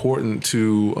 very important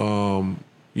to,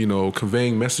 you know,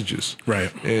 conveying messages.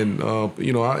 Right. And,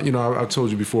 you know, I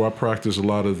told you before, I practice a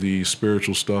lot of the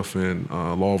spiritual stuff and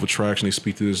law of attraction. They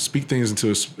speak things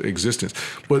into existence,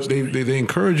 but they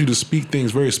encourage you to speak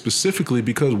things very specifically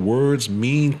because words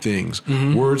mean things.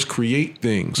 Mm-hmm. Words create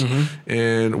things, mm-hmm.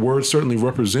 and words certainly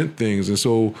represent things. And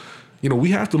so, you know,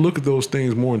 we have to look at those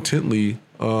things more intently.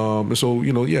 And so,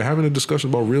 you know, yeah, having a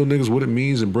discussion about real niggas, what it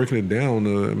means, and breaking it down.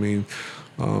 I mean,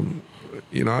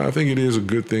 you know, I think it is a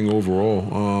good thing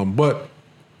overall. But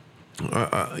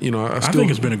I think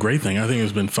it's been a great thing. I think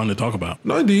it's been fun to talk about.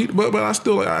 No, indeed, but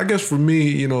I guess for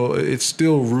me, it's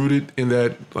still rooted in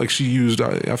that. Like she used,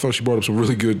 I thought she brought up some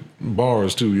really good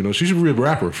bars too. She should be a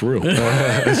rapper for real.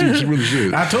 She really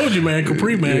should. I told you, man,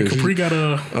 Capri, Capri got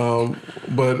a.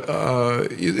 But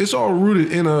it's all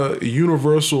rooted in a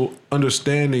universal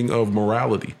understanding of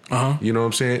morality. You know what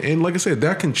I'm saying? And like I said,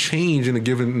 that can change in a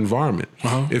given environment.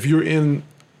 If you're in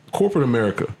corporate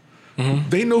America.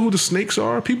 They know who the snakes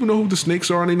are. People know who the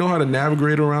snakes are, and they know how to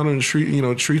navigate around and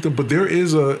treat them. But there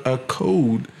is a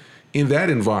code in that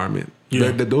environment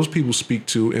that those people speak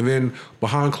to, and then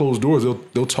behind closed doors,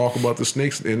 they'll talk about the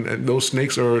snakes, and those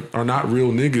snakes are not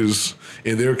real niggas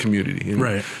in their community.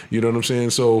 Right. You know what I'm saying?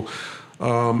 So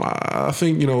I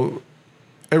think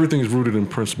everything is rooted in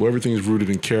principle. Everything is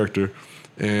rooted in character,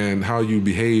 and how you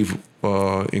behave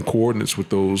in coordinates with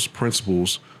those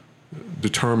principles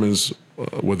determines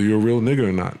whether you're a real nigga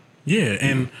or not. Yeah,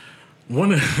 and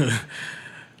one of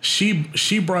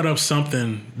she brought up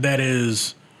something that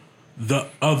is the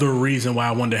other reason why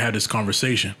I wanted to have this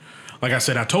conversation. Like I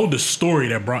said, I told the story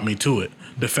that brought me to it.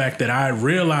 The fact that I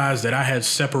realized that I had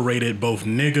separated both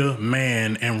nigga,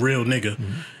 man, and real nigga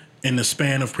in the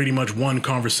span of pretty much one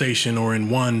conversation or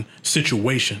in one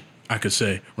situation, I could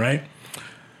say, right?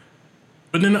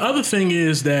 But then the other thing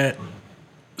is that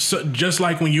so just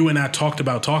like when you and I talked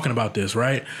about talking about this,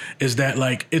 right, is that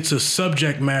like it's a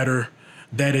subject matter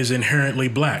that is inherently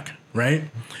black, right?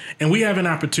 And we have an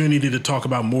opportunity to talk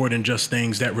about more than just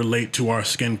things that relate to our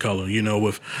skin color,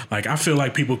 with like I feel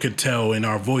like people could tell in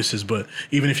our voices, but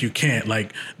even if you can't,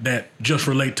 like that just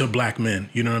relate to black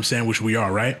men, you know what I'm saying, which we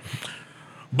are, right?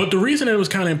 But the reason it was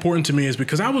kind of important to me is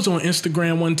because I was on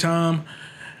Instagram one time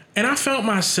and I felt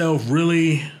myself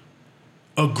really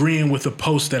agreeing with a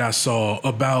post that I saw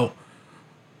about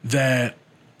that.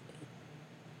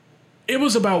 It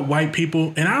was about white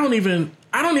people, and I don't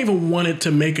even want it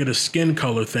to make it a skin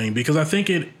color thing, because I think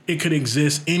it could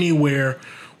exist anywhere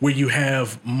where you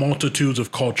have multitudes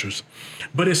of cultures.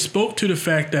 But it spoke to the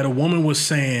fact that a woman was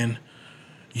saying,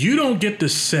 you don't get to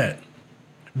set.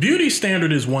 Beauty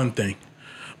standard is one thing,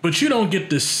 but you don't get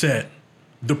to set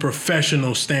the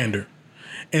professional standard.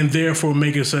 And therefore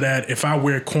make it so that if I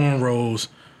wear cornrows,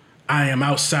 I am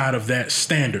outside of that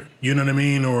standard. You know what I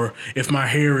mean? Or if my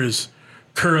hair is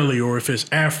curly, or if it's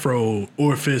afro,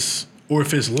 or if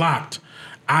it's locked,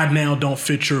 I now don't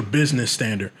fit your business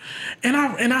standard. And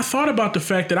I thought about the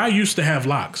fact that I used to have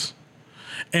locks.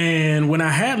 And when I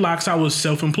had locks, I was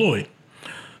self-employed.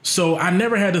 So I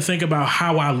never had to think about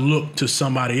how I looked to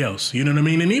somebody else. You know what I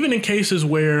mean? And even in cases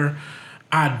where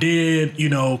I did,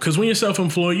 because when you're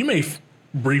self-employed, you may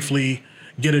briefly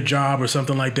get a job or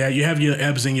something like that. You have your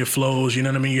ebbs and your flows, you know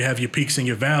what I mean? You have your peaks and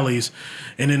your valleys.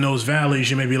 And in those valleys,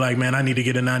 you may be like, man, I need to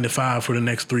get a 9-to-5 for the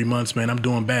next 3 months, man. I'm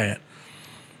doing bad.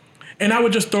 And I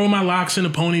would just throw my locks in a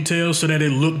ponytail so that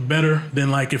it looked better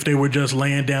than like if they were just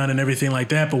laying down and everything like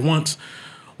that. But once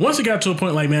it got to a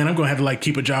point like, man, I'm going to have to like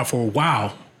keep a job for a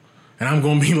while. And I'm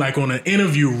going to be like on an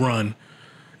interview run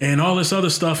and all this other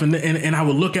stuff. And I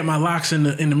would look at my locks in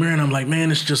the mirror and I'm like, man,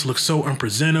 this just looks so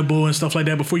unpresentable and stuff like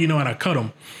that. Before you know it, I cut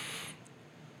them.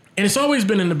 And it's always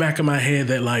been in the back of my head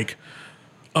that like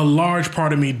a large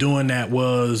part of me doing that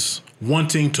was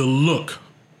wanting to look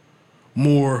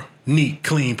more neat,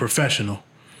 clean, professional.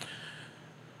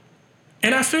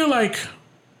 And I feel like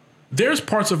there's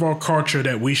parts of our culture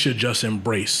that we should just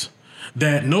embrace,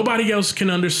 that nobody else can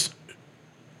understand.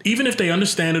 Even if they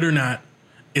understand it or not,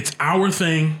 it's our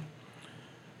thing,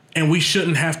 and we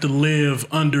shouldn't have to live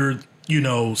under,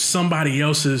 somebody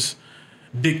else's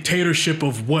dictatorship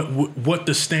of what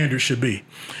the standard should be.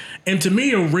 And to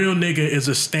me, a real nigga is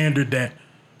a standard that,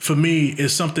 for me,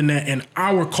 is something that in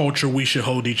our culture we should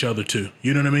hold each other to.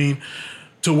 You know what I mean?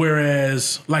 To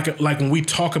whereas, like when we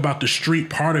talk about the street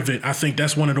part of it, I think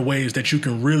that's one of the ways that you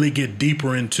can really get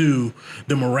deeper into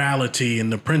the morality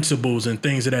and the principles and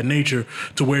things of that nature,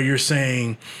 to where you're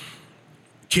saying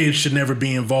kids should never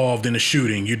be involved in a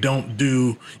shooting. You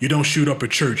don't shoot up a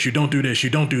church. You don't do this. You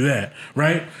don't do that.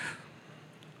 Right?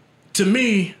 To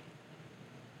me,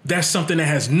 that's something that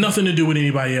has nothing to do with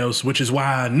anybody else, which is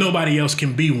why nobody else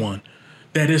can be one.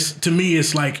 That is, to me,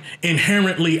 it's like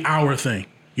inherently our thing.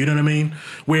 You know what I mean?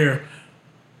 Where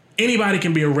anybody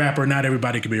can be a rapper, not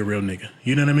everybody can be a real nigga.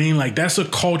 You know what I mean? Like that's a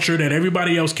culture that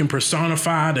everybody else can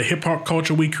personify, the hip hop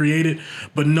culture we created,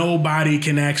 but nobody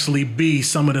can actually be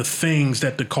some of the things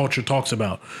that the culture talks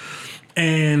about.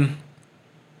 And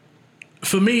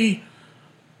for me,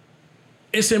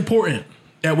 it's important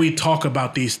that we talk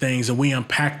about these things and we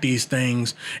unpack these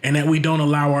things, and that we don't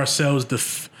allow ourselves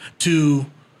to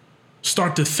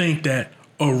start to think that,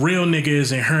 a real nigga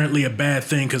is inherently a bad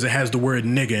thing because it has the word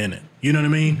nigga in it. You know what I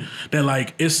mean? That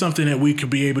like it's something that we could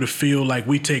be able to feel like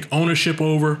we take ownership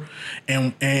over,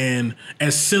 and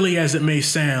as silly as it may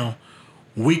sound,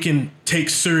 we can take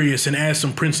serious and add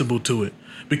some principle to it.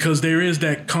 Because there is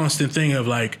that constant thing of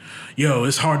like, yo,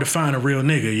 it's hard to find a real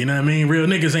nigga. You know what I mean? Real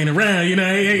niggas ain't around. You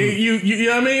know, you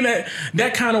know what I mean?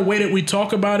 That kind of way that we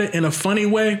talk about it in a funny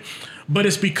way, but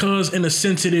it's because in a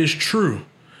sense it is true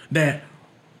that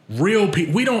real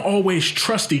people, we don't always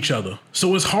trust each other.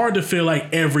 So it's hard to feel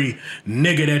like every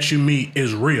nigga that you meet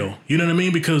is real. You know what I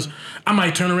mean? Because I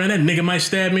might turn around, that nigga might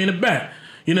stab me in the back.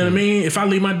 You know what I mean? If I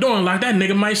leave my door unlocked, that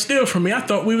nigga might steal from me. I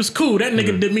thought we was cool. That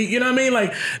nigga did me, you know what I mean?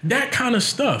 Like that kind of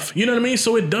stuff. You know what I mean?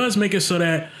 So it does make it so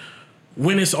that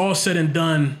when it's all said and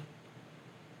done,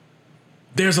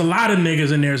 there's a lot of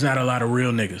niggas and there's not a lot of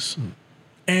real niggas.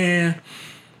 And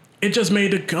it just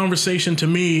made the conversation to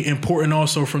me important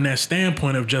also from that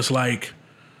standpoint of just like,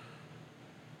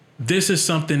 this is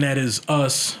something that is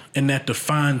us and that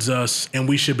defines us and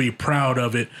we should be proud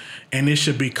of it. And it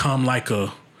should become like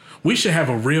we should have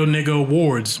a real nigga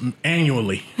awards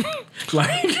annually.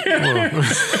 Like,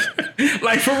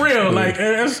 like for real. Like,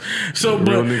 that's, so,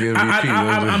 but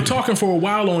I'm talking for a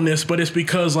while on this, but it's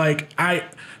because like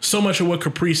so much of what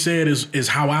Capri said is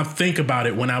how I think about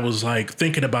it when I was like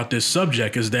thinking about this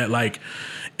subject is that like,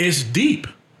 it's deep.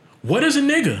 What is a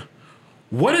nigga?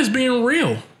 What is being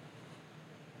real?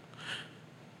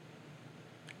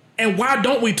 And why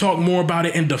don't we talk more about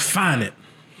it and define it?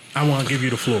 I want to give you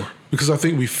the floor. Because I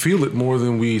think we feel it more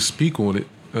than we speak on it.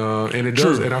 And it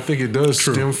does, and I think it does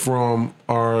stem from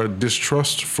our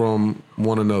distrust from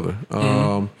one another.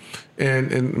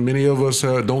 And many of us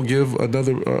don't give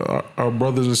our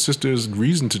brothers and sisters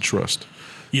reason to trust.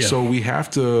 Yeah. So we have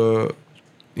to,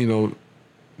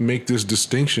 make this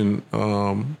distinction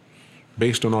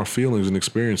based on our feelings and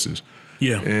experiences.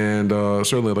 Yeah. And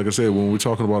certainly, like I said, when we're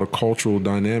talking about a cultural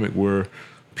dynamic where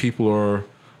people are,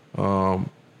 our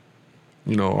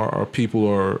people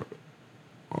are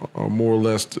more or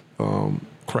less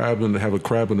have a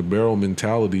crab in the barrel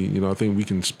mentality. I think we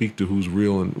can speak to who's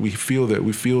real, and we feel that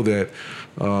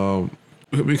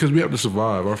because we have to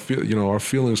survive. Our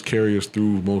feelings carry us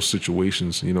through most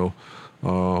situations. And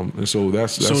so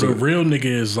that's the real nigga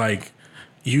is like.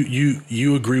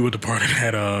 You agree with the part of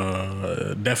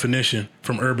that definition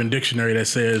from Urban Dictionary that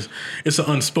says it's an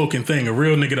unspoken thing. A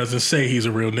real nigga doesn't say he's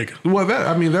a real nigga. Well,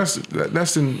 that's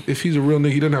if he's a real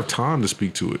nigga, he doesn't have time to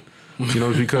speak to it,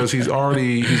 because he's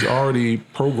already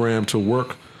programmed to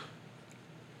work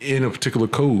in a particular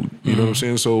code. You know what I'm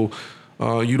saying? So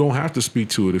you don't have to speak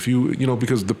to it if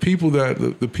because the people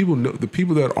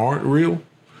that aren't real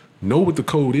know what the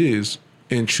code is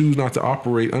and choose not to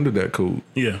operate under that code.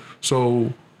 Yeah.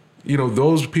 So,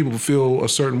 those people feel a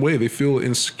certain way. They feel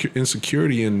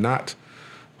insecurity in not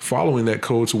following that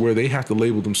code to where they have to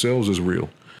label themselves as real.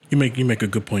 You make a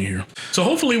good point here. So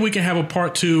hopefully we can have a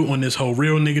part 2 on this whole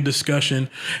real nigga discussion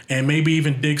and maybe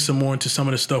even dig some more into some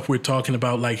of the stuff we're talking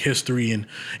about, like history, and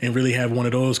really have one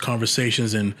of those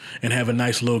conversations and have a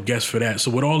nice little guest for that.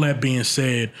 So with all that being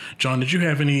said, John, did you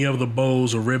have any other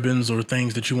bows or ribbons or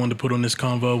things that you wanted to put on this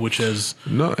convo,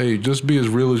 No, hey, just be as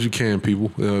real as you can,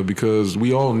 people, because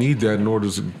we all need that in order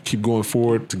to keep going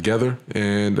forward together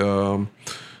and,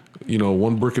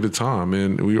 one brick at a time,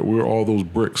 and we're all those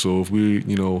bricks. So if we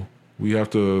have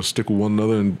to stick with one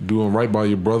another and doing right by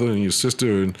your brother and your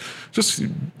sister and just,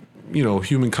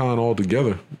 humankind all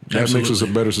together, that Absolutely. Makes us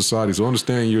a better society. So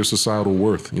understand your societal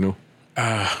worth,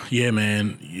 Yeah,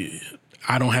 man.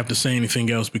 I don't have to say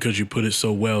anything else because you put it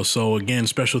so well. So again,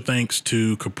 special thanks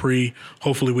to Capri.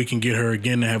 Hopefully we can get her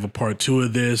again to have a part 2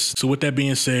 of this. So with that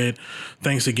being said,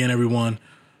 thanks again, everyone.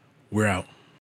 We're out.